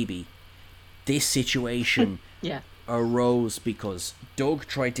 hindsight, maybe, this situation arose because Doug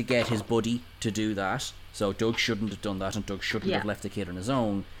tried to get his buddy to do that. So Doug shouldn't have done that, and Doug shouldn't have left the kid on his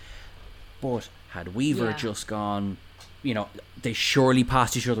own. But had Weaver just gone... they surely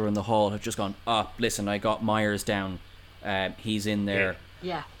passed each other in the hall, have just gone, listen, I got Myers down, he's in there.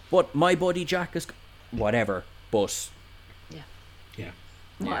 Yeah. But my buddy Jack is... whatever, but... Yeah.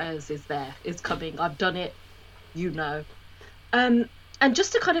 Myers is there, is coming, I've done it, And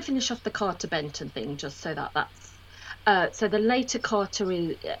just to kind of finish off the Carter Benton thing, just so that's... so the later Carter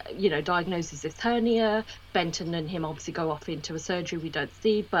is, diagnoses this hernia. Benton and him obviously go off into a surgery we don't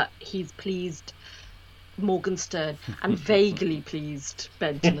see, but he's pleased... Morgenstern and vaguely pleased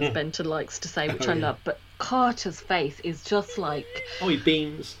Benton, as Benton likes to say, which I love, but Carter's face is just like, he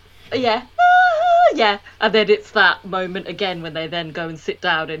beams. Yeah, and then it's that moment again when they then go and sit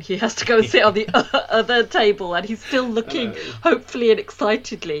down and he has to go and sit on the other table and he's still looking hopefully and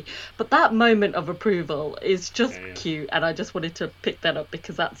excitedly, but that moment of approval is just cute, and I just wanted to pick that up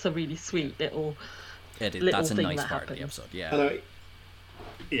because that's a really sweet little that's a thing nice that part happens. of the episode.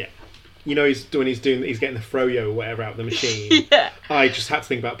 Yeah. He's getting the froyo or whatever out of the machine. I just had to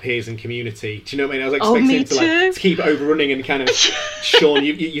think about Peers and Community. Do you know what I mean? I was expecting him to keep overrunning and kind of, Sean,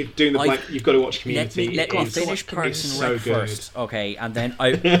 you're doing you've got to watch Community. Let me finish Parks and Rec first, okay? And then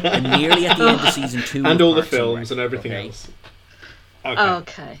I'm nearly at the end of season 2, and all the films and everything else.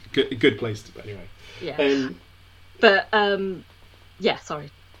 Okay. Good place to. Anyway. Yeah. But sorry.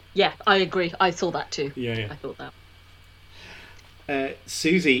 Yeah, I agree. I saw that too. Yeah. I thought that.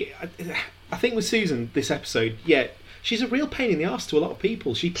 Susie, I think with Susan this episode, she's a real pain in the arse to a lot of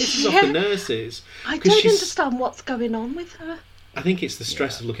people. She pisses off the nurses. I don't understand what's going on with her. I think it's the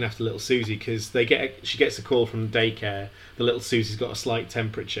stress of looking after little Susie, because she gets a call from daycare. The little Susie's got a slight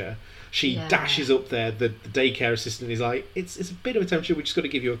temperature. She dashes up there. The daycare assistant is like, it's a bit of a temperature. We just got to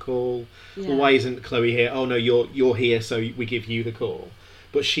give you a call. Yeah. Well, why isn't Chloe here? Oh no, you're here, so we give you the call.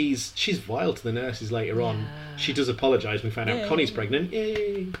 But she's vile to the nurses later on. She does apologise. We find out Connie's pregnant.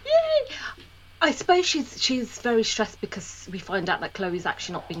 Yay! I suppose she's very stressed because we find out that Chloe's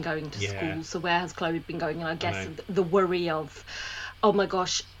actually not been going to school. So where has Chloe been going? And I guess the worry of, oh my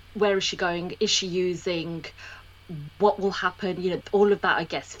gosh, where is she going? Is she using? What will happen? You know, all of that I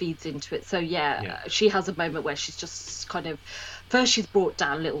guess feeds into it. So she has a moment where she's just kind of, first she's brought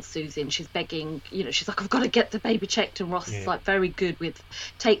down little Susie and she's begging, you know, she's like, I've got to get the baby checked, and Ross is like very good with,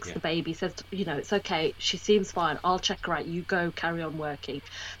 takes the baby, says, you know, it's okay, she seems fine, I'll check her out, you go carry on working.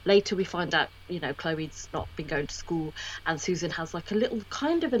 Later we find out, you know, Chloe's not been going to school, and Susan has like a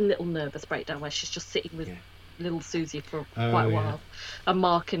little nervous breakdown where she's just sitting with little Susie for quite a while, and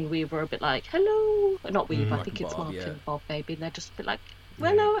Mark and Weaver are a bit like, hello, not Weaver, I think it's Mark and Bob maybe, and they're just a bit like,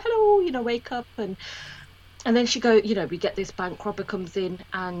 hello, you know, wake up. And then we get this bank robber comes in,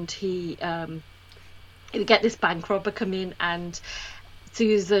 and we get this bank robber come in, and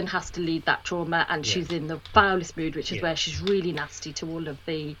Susan has to lead that trauma, and she's in the foulest mood, which is where she's really nasty to all of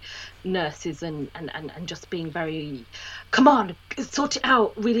the nurses and just being very, come on, sort it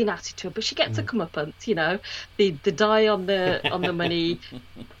out, really nasty to her. But she gets a comeuppance, you know, the dye on the money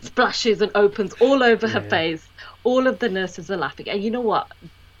splashes and opens all over her face. All of the nurses are laughing, and you know what?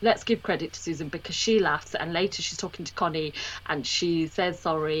 Let's give credit to Susan, because she laughs, and later she's talking to Connie and she says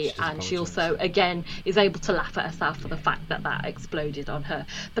sorry, and she also again is able to laugh at herself for the fact that exploded on her.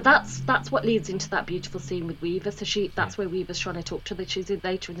 But that's what leads into that beautiful scene with Weaver. So that's where Weaver's trying to talk to her. She's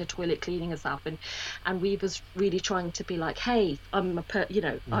later in the toilet cleaning herself, and Weaver's really trying to be like, hey, I'm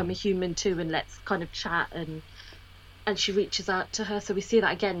a human too, and let's kind of chat, and she reaches out to her. So we see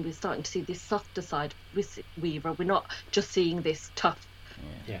that again, we're starting to see this softer side with Weaver. We're not just seeing this tough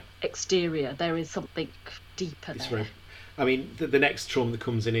exterior. There is something deeper there. Right. I mean, the next trauma that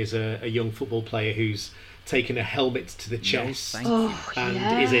comes in is a young football player who's taken a helmet to the chest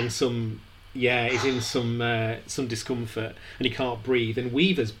is in some discomfort, and he can't breathe. And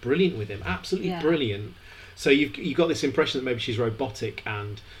Weaver's brilliant with him, absolutely brilliant. So you've got this impression that maybe she's robotic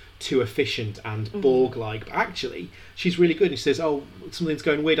and too efficient and Borg-like, but actually she's really good. And she says, oh, something's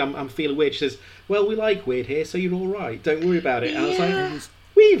going weird, I'm feeling weird. She says, well, we like weird here, so you're all right, don't worry about it. And I was like,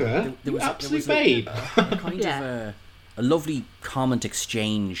 Weaver, there was absolute babe. A lovely comment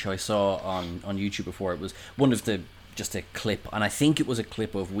exchange I saw on YouTube before. It was one of just a clip, and I think it was a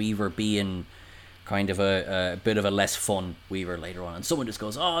clip of Weaver being kind of a bit of a less fun Weaver later on, and someone just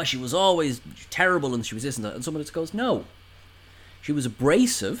goes, oh, she was always terrible and she was this and that, and someone just goes, no, she was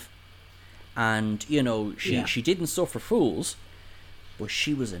abrasive, and you know, she didn't suffer fools, but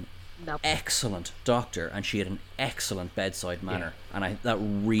she was an excellent doctor, and she had an excellent bedside manner, and that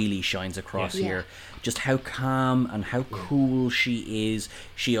really shines across here. Just how calm and how cool she is.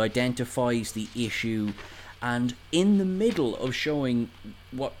 She identifies the issue, and in the middle of showing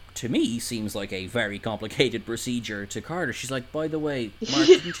what to me seems like a very complicated procedure to Carter, she's like, by the way, Mark,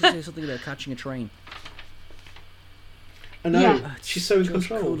 didn't you say something about catching a train? I know, she's so in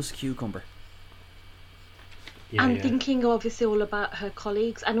control. Cool as a cucumber. And thinking obviously all about her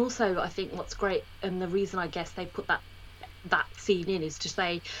colleagues, and also I think what's great, and the reason I guess they put that scene in is to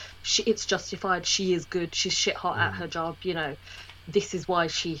say it's justified. She is good. She's shit hot at her job. You know, this is why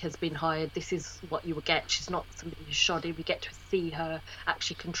she has been hired. This is what you will get. She's not somebody who's shoddy. We get to see her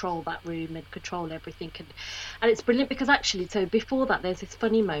actually control that room and control everything, and it's brilliant because actually, so before that, there's this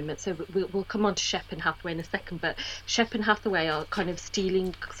funny moment. So we'll come on to Shep and Hathaway in a second, but Shep and Hathaway are kind of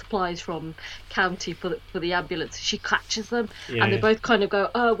stealing supplies from County for the ambulance. She catches them, and they both kind of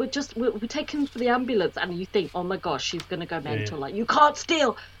go, "Oh, we're taking for the ambulance," and you think, "Oh my gosh, she's gonna go mental! Like, you can't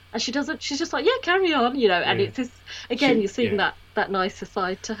steal." And she doesn't. She's just like, yeah, carry on, you know. And it's this again. You're seeing that nicer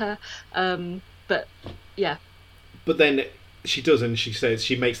side to her. But yeah. But then she does, and she says,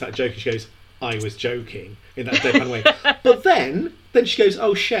 she makes that joke, and she goes, "I was joking," in that deadpan way. But then she goes,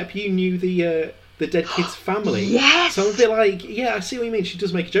 "Oh, Shep, you knew the dead kid's family." Yes. So I'm a bit like, yeah, I see what you mean. She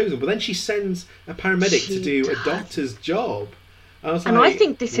does make a joke of them, but then she sends a paramedic to do a doctor's job. I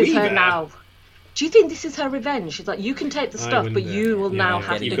think this is her now. Do you think this is her revenge? She's like, you can take the stuff, but you will now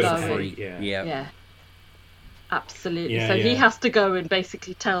have to go. Yeah. Absolutely. So he has to go and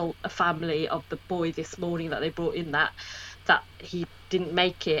basically tell a family of the boy this morning that they brought in that he didn't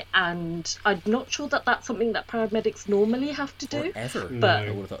make it, and I'm not sure that that's something that paramedics normally have to do. Ever. But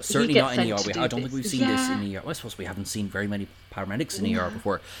I would have thought. Certainly not in ER. I don't think we've seen this in ER. I suppose we haven't seen very many paramedics in ER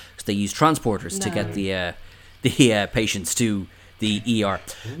before, because they use transporters to get the patients to the ER.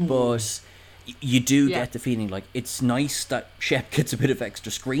 But you do get the feeling like it's nice that Shep gets a bit of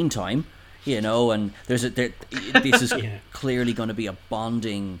extra screen time, and this is clearly going to be a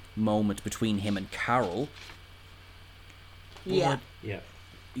bonding moment between him and Carol. Yeah.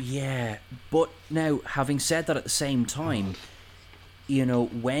 Yeah, but now, having said that, at the same time,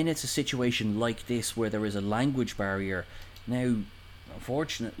 when it's a situation like this where there is a language barrier, now,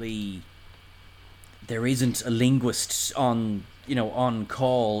 unfortunately, there isn't a linguist on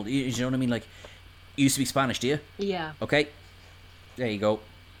call. You know what I mean? Like, you used to speak Spanish, do you? Yeah. Okay. There you go.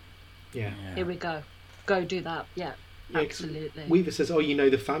 Yeah. Here we go. Go do that. Yeah. Absolutely. Weaver says, "Oh,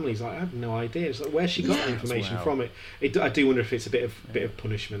 the family." He's like, "I have no idea." It's like, where's she got the information from? I do wonder if it's a bit of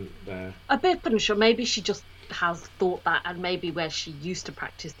punishment there. A bit of punishment. Maybe she just has thought that, and maybe where she used to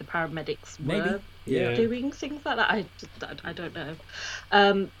practice, the paramedics were doing things like that. I don't know.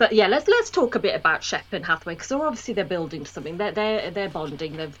 But yeah, let's talk a bit about Shep and Hathaway, because obviously they're building something. They're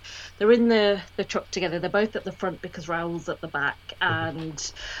bonding. They're in the truck together. They're both at the front because Raoul's at the back,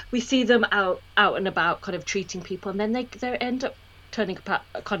 and we see them out and about, kind of treating people, and then they end up turning up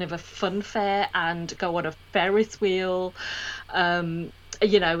at kind of a fun fair and go on a Ferris wheel.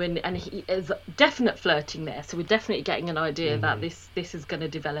 And he is definite flirting there, so we're definitely getting an idea that this is going to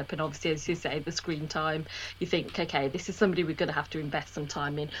develop. And obviously, as you say, the screen time, you think, okay, this is somebody we're going to have to invest some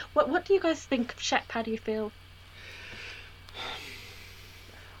time in. What do you guys think of Shep? How do you feel?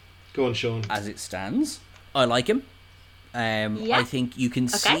 Go on, Sean. As it stands, I like him. I think you can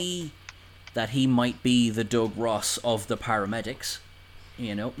see that he might be the Doug Ross of the paramedics.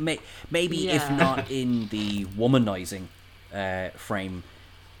 Maybe if not in the womanizing frame,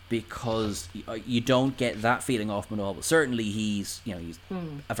 because you don't get that feeling off him at all. But certainly he's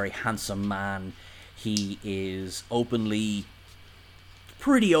a very handsome man. He is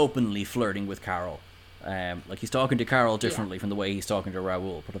pretty openly flirting with Carol. Like, he's talking to Carol differently from the way he's talking to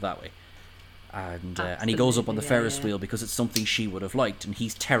Raoul, put it that way. And he goes up on the Ferris wheel because it's something she would have liked, and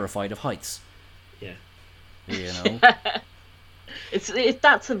he's terrified of heights. Yeah.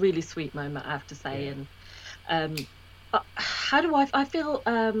 That's a really sweet moment, I have to say. And how do I feel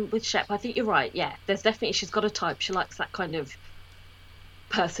with Shep? I think you're right. Yeah, there's definitely, she's got a type. She likes that kind of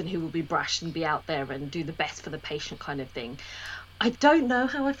person who will be brash and be out there and do the best for the patient kind of thing. I don't know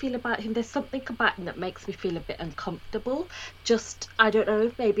how I feel about him. There's something about him that makes me feel a bit uncomfortable. Just, I don't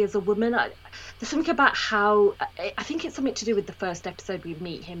know, maybe as a woman. There's something about how, I think it's something to do with the first episode we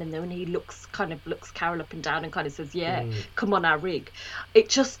meet him, and then when he looks Carol up and down and kind of says, come on our rig. It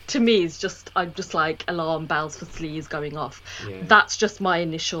just, to me, is just, I'm just like alarm bells for sleaze going off. Yeah. That's just my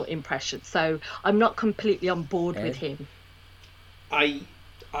initial impression. So I'm not completely on board with him. I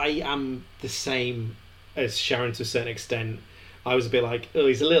am the same as Sharon to a certain extent. I was a bit like, oh,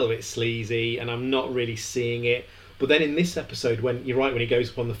 he's a little bit sleazy, and I'm not really seeing it. But then in this episode, when he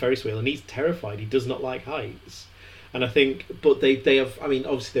goes up on the Ferris wheel, and he's terrified, he does not like heights. And I think, but they have, I mean,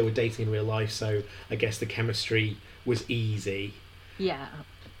 obviously they were dating in real life, so I guess the chemistry was easy. Yeah.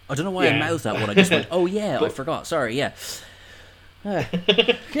 I don't know why I mouthed that one. I just went, oh yeah, I forgot. Sorry, yeah.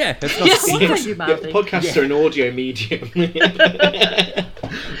 It's not secret. Podcasts are an audio medium.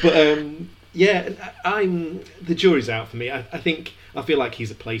 But the jury's out for me. I feel like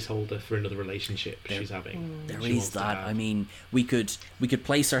he's a placeholder for another relationship she's having. There is that. I mean, we could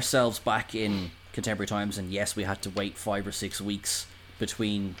place ourselves back in contemporary times, and yes, we had to wait 5 or 6 weeks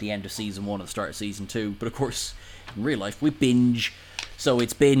between the end of season 1 and the start of season 2. But of course, in real life, we binge. So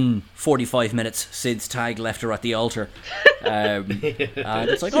it's been 45 minutes since Tag left her at the altar. And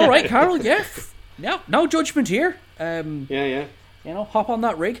it's like, all right, Carol, no judgment here. Hop on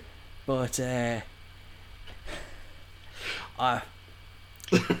that rig. But I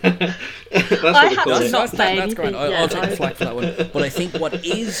have to not say anything. I'll take the flak for that one. But I think what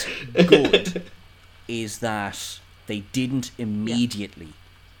is good is that they didn't immediately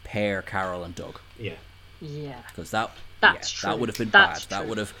pair Carol and Doug. Yeah. Because that true. would have been That's bad. True. That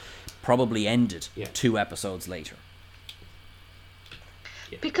would have probably ended 2 episodes later.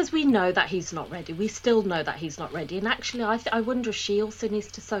 Because we know that he's not ready. We still know that he's not ready. And actually, I wonder if she also needs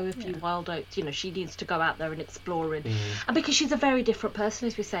to sow a few wild oats. She needs to go out there and explore. And because she's a very different person,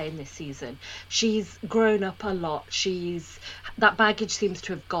 as we say, in this season. She's grown up a lot. That baggage seems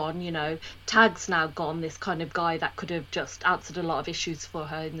to have gone, Tag's now gone, this kind of guy that could have just answered a lot of issues for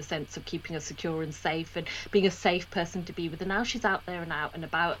her in the sense of keeping her secure and safe and being a safe person to be with. And now she's out there and out and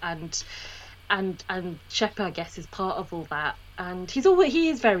about. And and Shepard, I guess, is part of all that. And he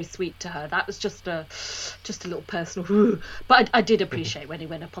is very sweet to her. That was just a little personal. But I did appreciate when he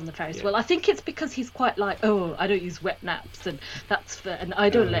went up on the Ferris wheel. I think it's because he's quite like, oh, I don't use wet naps, and and I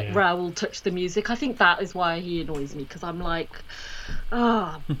don't let Raoul touch the music. I think that is why he annoys me, because I'm like,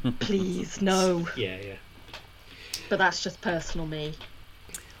 please no. Yeah. But that's just personal me.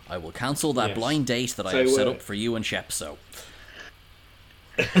 I will cancel that blind date that I have set up for you and Shep. So.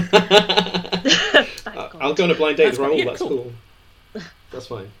 I'll go on a blind date with Raoul. Yeah, that's cool. That's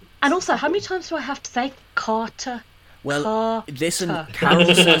fine. And also, how many times do I have to say Carter? Well, listen,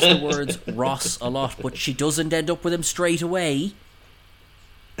 Carol says the words Ross a lot, but she doesn't end up with him straight away.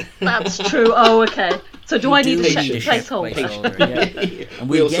 That's true. Oh, okay. So do I need a placeholder? Yeah. And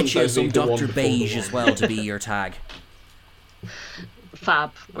we'll get you some Dr. Beige as well to be your tag.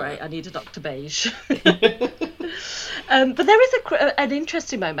 Fab. Great. I need a Dr. Beige. But there is an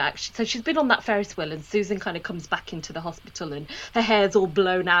interesting moment, actually. So she's been on that Ferris wheel, and Susan kind of comes back into the hospital, and her hair's all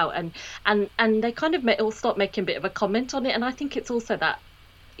blown out, and they kind of all start making a bit of a comment on it. And I think it's also that,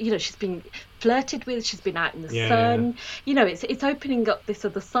 she's been flirted with, she's been out in the sun. It's opening up this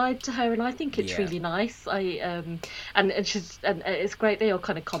other side to her, and I think it's really nice. And it's great. They all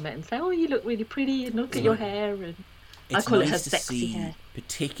kind of comment and say, "Oh, you look really pretty, and look at your hair." And I call it her sexy hair.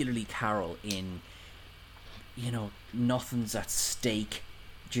 Particularly Carol in. Nothing's at stake.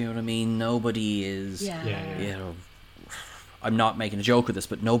 Do you know what I mean? Nobody is, I'm not making a joke of this,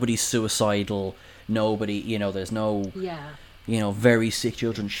 but nobody's suicidal. Nobody, there's no, very sick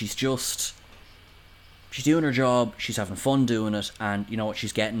children. She's doing her job. She's having fun doing it. And you know what?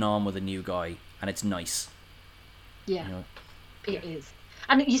 She's getting on with a new guy. And it's nice. Yeah, it is.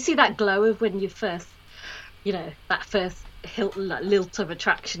 And you see that glow of when you first, that first lilt of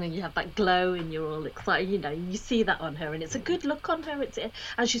attraction, and you have that glow and you're all excited, you see that on her, and it's a good look on her. It's,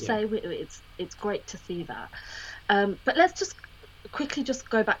 as you say, it's great to see that. But let's just quickly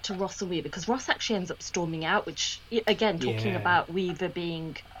go back to Ross and Weaver, because Ross actually ends up storming out, which again, talking about Weaver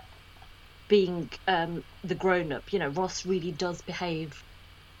being the grown-up, Ross really does behave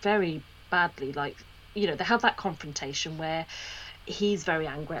very badly. Like, they have that confrontation where he's very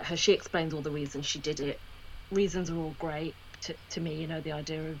angry at her. She explains all the reasons she did it. Reasons are all great to me, the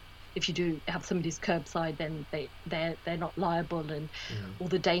idea of if you do have somebody's curbside, then they're not liable, and all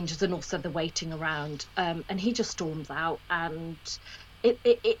the dangers, and also the waiting around, and he just storms out, and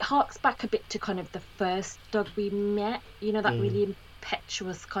it harks back a bit to kind of the first Doug we met, that really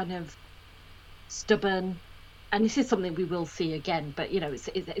impetuous, kind of stubborn. And this is something we will see again, but it's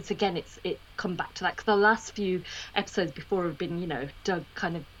come back to that, because the last few episodes before have been, Doug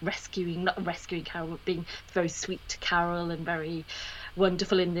kind of not rescuing Carol, but being very sweet to Carol and very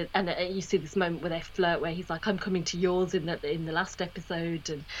wonderful. And you see this moment where they flirt, where he's like, "I'm coming to yours" in the last episode,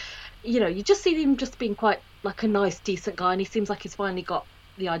 and you just see him just being quite like a nice, decent guy, and he seems like he's finally got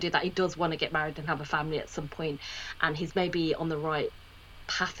the idea that he does want to get married and have a family at some point, and he's maybe on the right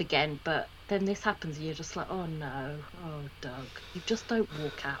path again. But then this happens, and you're just like, oh no, oh Doug, you just don't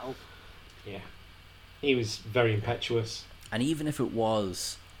walk out. Yeah, he was very impetuous. And even if it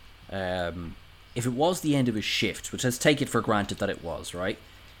was the end of his shift, which let's take it for granted that it was, right?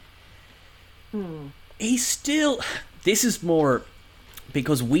 He's still. This is more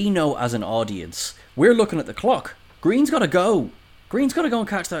because we know as an audience, we're looking at the clock. Green's got to go. Green's got to go and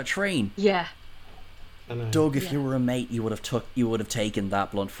catch that train. Yeah. Doug, if you were a mate, you would have taken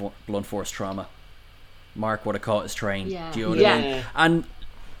that blunt force trauma. Mark would have caught his train. Yeah. Do you know what I mean?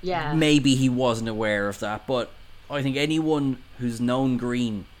 And maybe he wasn't aware of that, but I think anyone who's known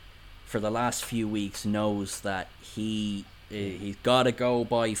Green for the last few weeks knows that he's got to go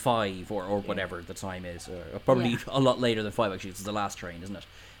by 5 or whatever the time is. Probably a lot later than 5, actually. It's the last train, isn't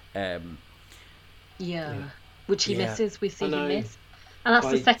it? Which he misses. We see him miss. And that's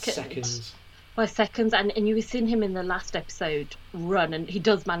the second. Seconds. By seconds, and you were seeing him in the last episode run, and he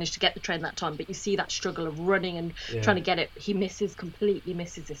does manage to get the train that time, but you see that struggle of running and trying to get it. He completely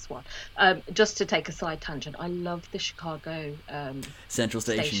misses this one. Just to take a side tangent, I love the Chicago Central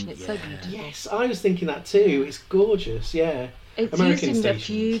Station. It's so beautiful. Yes, I was thinking that too. It's gorgeous. Yeah, it's used in a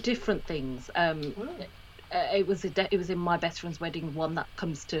few different things. It was in My Best Friend's Wedding, one that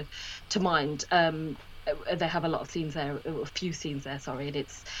comes to mind. They have a lot of scenes there, a few scenes there, sorry, and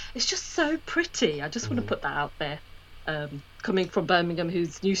it's just so pretty. I just want to put that out there. Coming from Birmingham,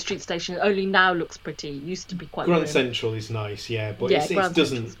 whose New Street Station only now looks pretty. It used to be quite Grand Central is nice, but it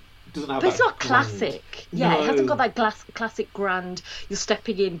doesn't have. But it's not classic. Yeah, it hasn't got that classic grand. You're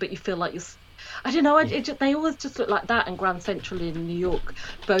stepping in, but you feel like you're. I don't know. They always just look like that, and Grand Central in New York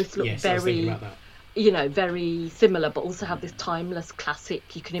both look very. Very similar, but also have this timeless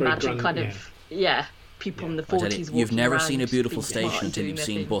classic. You can imagine grand, people in the 40s walking you've never around seen a beautiful being smart station and until doing you've their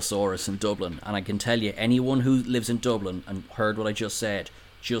seen thing. Busaurus in Dublin, and I can tell you, anyone who lives in Dublin and heard what I just said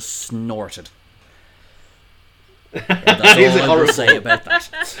just snorted. That's all I will say about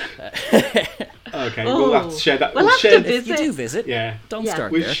that. Okay, we'll have to share that. We'll have share, to If you do visit, don't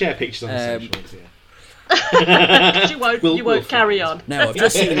start we'll there. share pictures on the socials, you won't carry on. Now, I've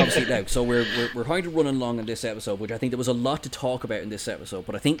just seen, obviously, now, so we're kind of running long on this episode, which I think there was a lot to talk about in this episode,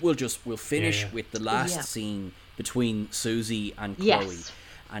 but I think we'll finish with the last scene between Susie and Chloe. Yes.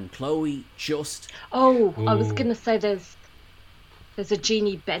 And Chloe just... I was going to say there's a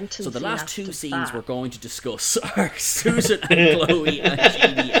Jeannie Benton. So the scene last after two scenes that. we're going to discuss are Susan and Chloe and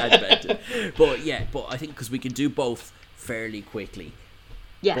Jeannie and Benton. But I think because we can do both fairly quickly.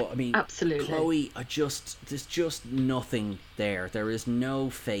 Yeah, but, I mean, absolutely. Chloe, there's just nothing there. There is no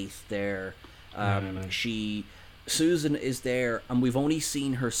faith there. No. Susan is there, and we've only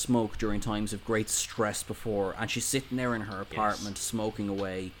seen her smoke during times of great stress before, and she's sitting there in her apartment smoking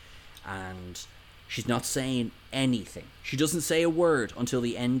away, and she's not saying anything. She doesn't say a word until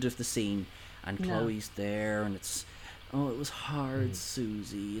the end of the scene, and Chloe's there, and it's... Oh, it was hard,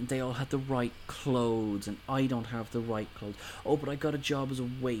 Susie, and they all had the right clothes, and I don't have the right clothes. Oh, but I got a job as a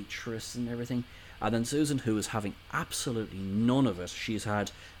waitress and everything. And then Susan, who is having absolutely none of it, she's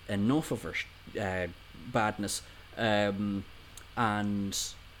had enough of her badness, and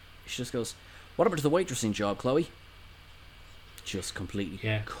she just goes, "What happened to the waitressing job, Chloe?" Just completely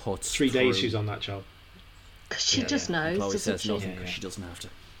cuts 3 days through. she's on that job. Because she just knows, Chloe doesn't says she? nothing because she doesn't have to.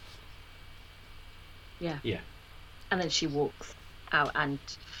 Yeah. And then she walks out, and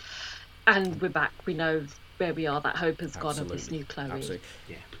we're back. We know where we are. That hope has gone of this new Chloe. Absolutely.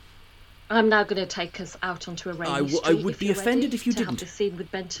 Yeah. I'm now going to take us out onto a rainy street. I would be offended if you didn't. didn't. Have the scene with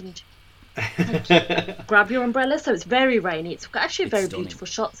Benton. Grab your umbrella. So it's very rainy. It's actually a very beautiful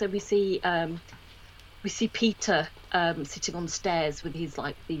shot. So we see Peter sitting on the stairs with his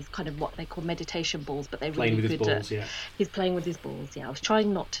these kind of what they call meditation balls, but they're playing really with good. His balls, He's playing with his balls. Yeah, I was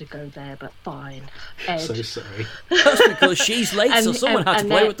trying not to go there, but fine. Ed. So sorry. That's because she's late, so someone had to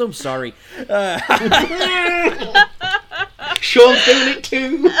play with them. Sorry. Sean's doing it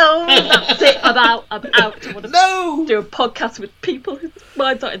too. Oh, that's it. I'm out. I want to do a podcast with people whose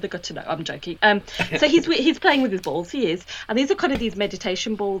minds are in the gutter. No, I'm joking. So he's playing with his balls. He is, and these are kind of these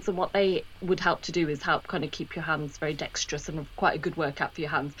meditation balls, and what they would help to do is help kind of keep your hands very dexterous and quite a good workout for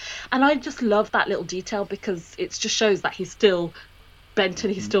your hands. And I just love that little detail because it just shows that he's still Benton,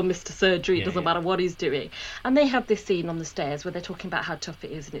 he's still Mr. Surgery. It doesn't matter what he's doing. And they have this scene on the stairs where they're talking about how tough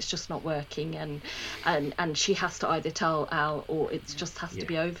it is and it's just not working, and she has to either tell Al or it just has to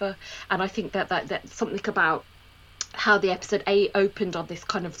be over. And I think that something about how the episode 8 opened on this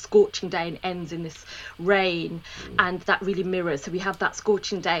kind of scorching day and ends in this rain, and that really mirrors. So we have that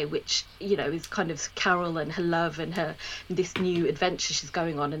scorching day, which is kind of Carol and her love and her this new adventure she's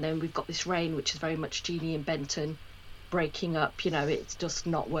going on, and then we've got this rain, which is very much Jeannie and Benton breaking up. It's just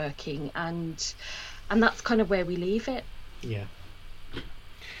not working, and that's kind of where we leave it.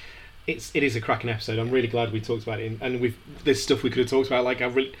 It is a cracking episode. I'm really glad we talked about it, and there's stuff we could have talked about, like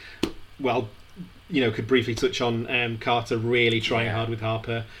could briefly touch on Carter really trying hard with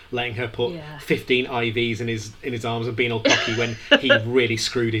Harper, letting her put 15 IVs in his arms and being all cocky when he really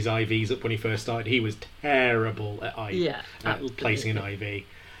screwed his IVs up when he first started. He was terrible at placing an IV.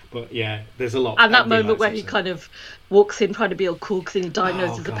 But there's a lot. And that moment where he kind of walks in trying to be all cool because he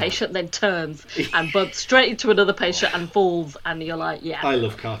diagnoses a patient, then turns and bumps straight into another patient and falls, and you're like, I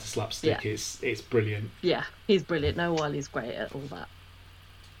love Carter slapstick. It's brilliant. Yeah, he's brilliant. Noah Wile's great at all that.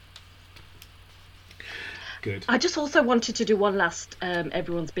 Good. I just also wanted to do one last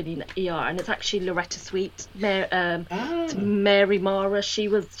everyone's been in ER, and it's actually Loretta Sweet, Mary Mara.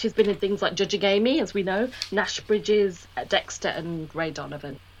 She's been in things like Judging Amy, as we know, Nash Bridges, Dexter, and Ray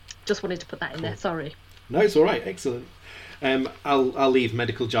Donovan. Just wanted to put that in there. Sorry. No, it's all right. Excellent. I'll leave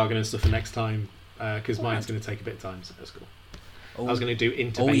medical jargon and stuff for next time because mine's going to take a bit of time. So that's cool. I was going to do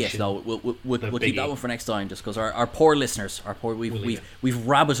intubation. Oh yes, no, we'll keep that one for next time, just because our poor listeners, we've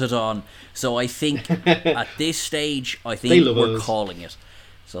rabbited on. So I think at this stage, we're calling it.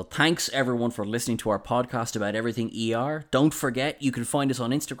 So thanks everyone for listening to our podcast about everything ER. Don't forget, you can find us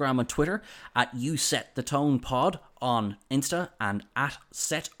on Instagram and Twitter at YouSetTheTonePod on Insta and at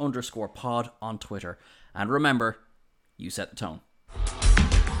set_pod on Twitter. And remember, you set the tone.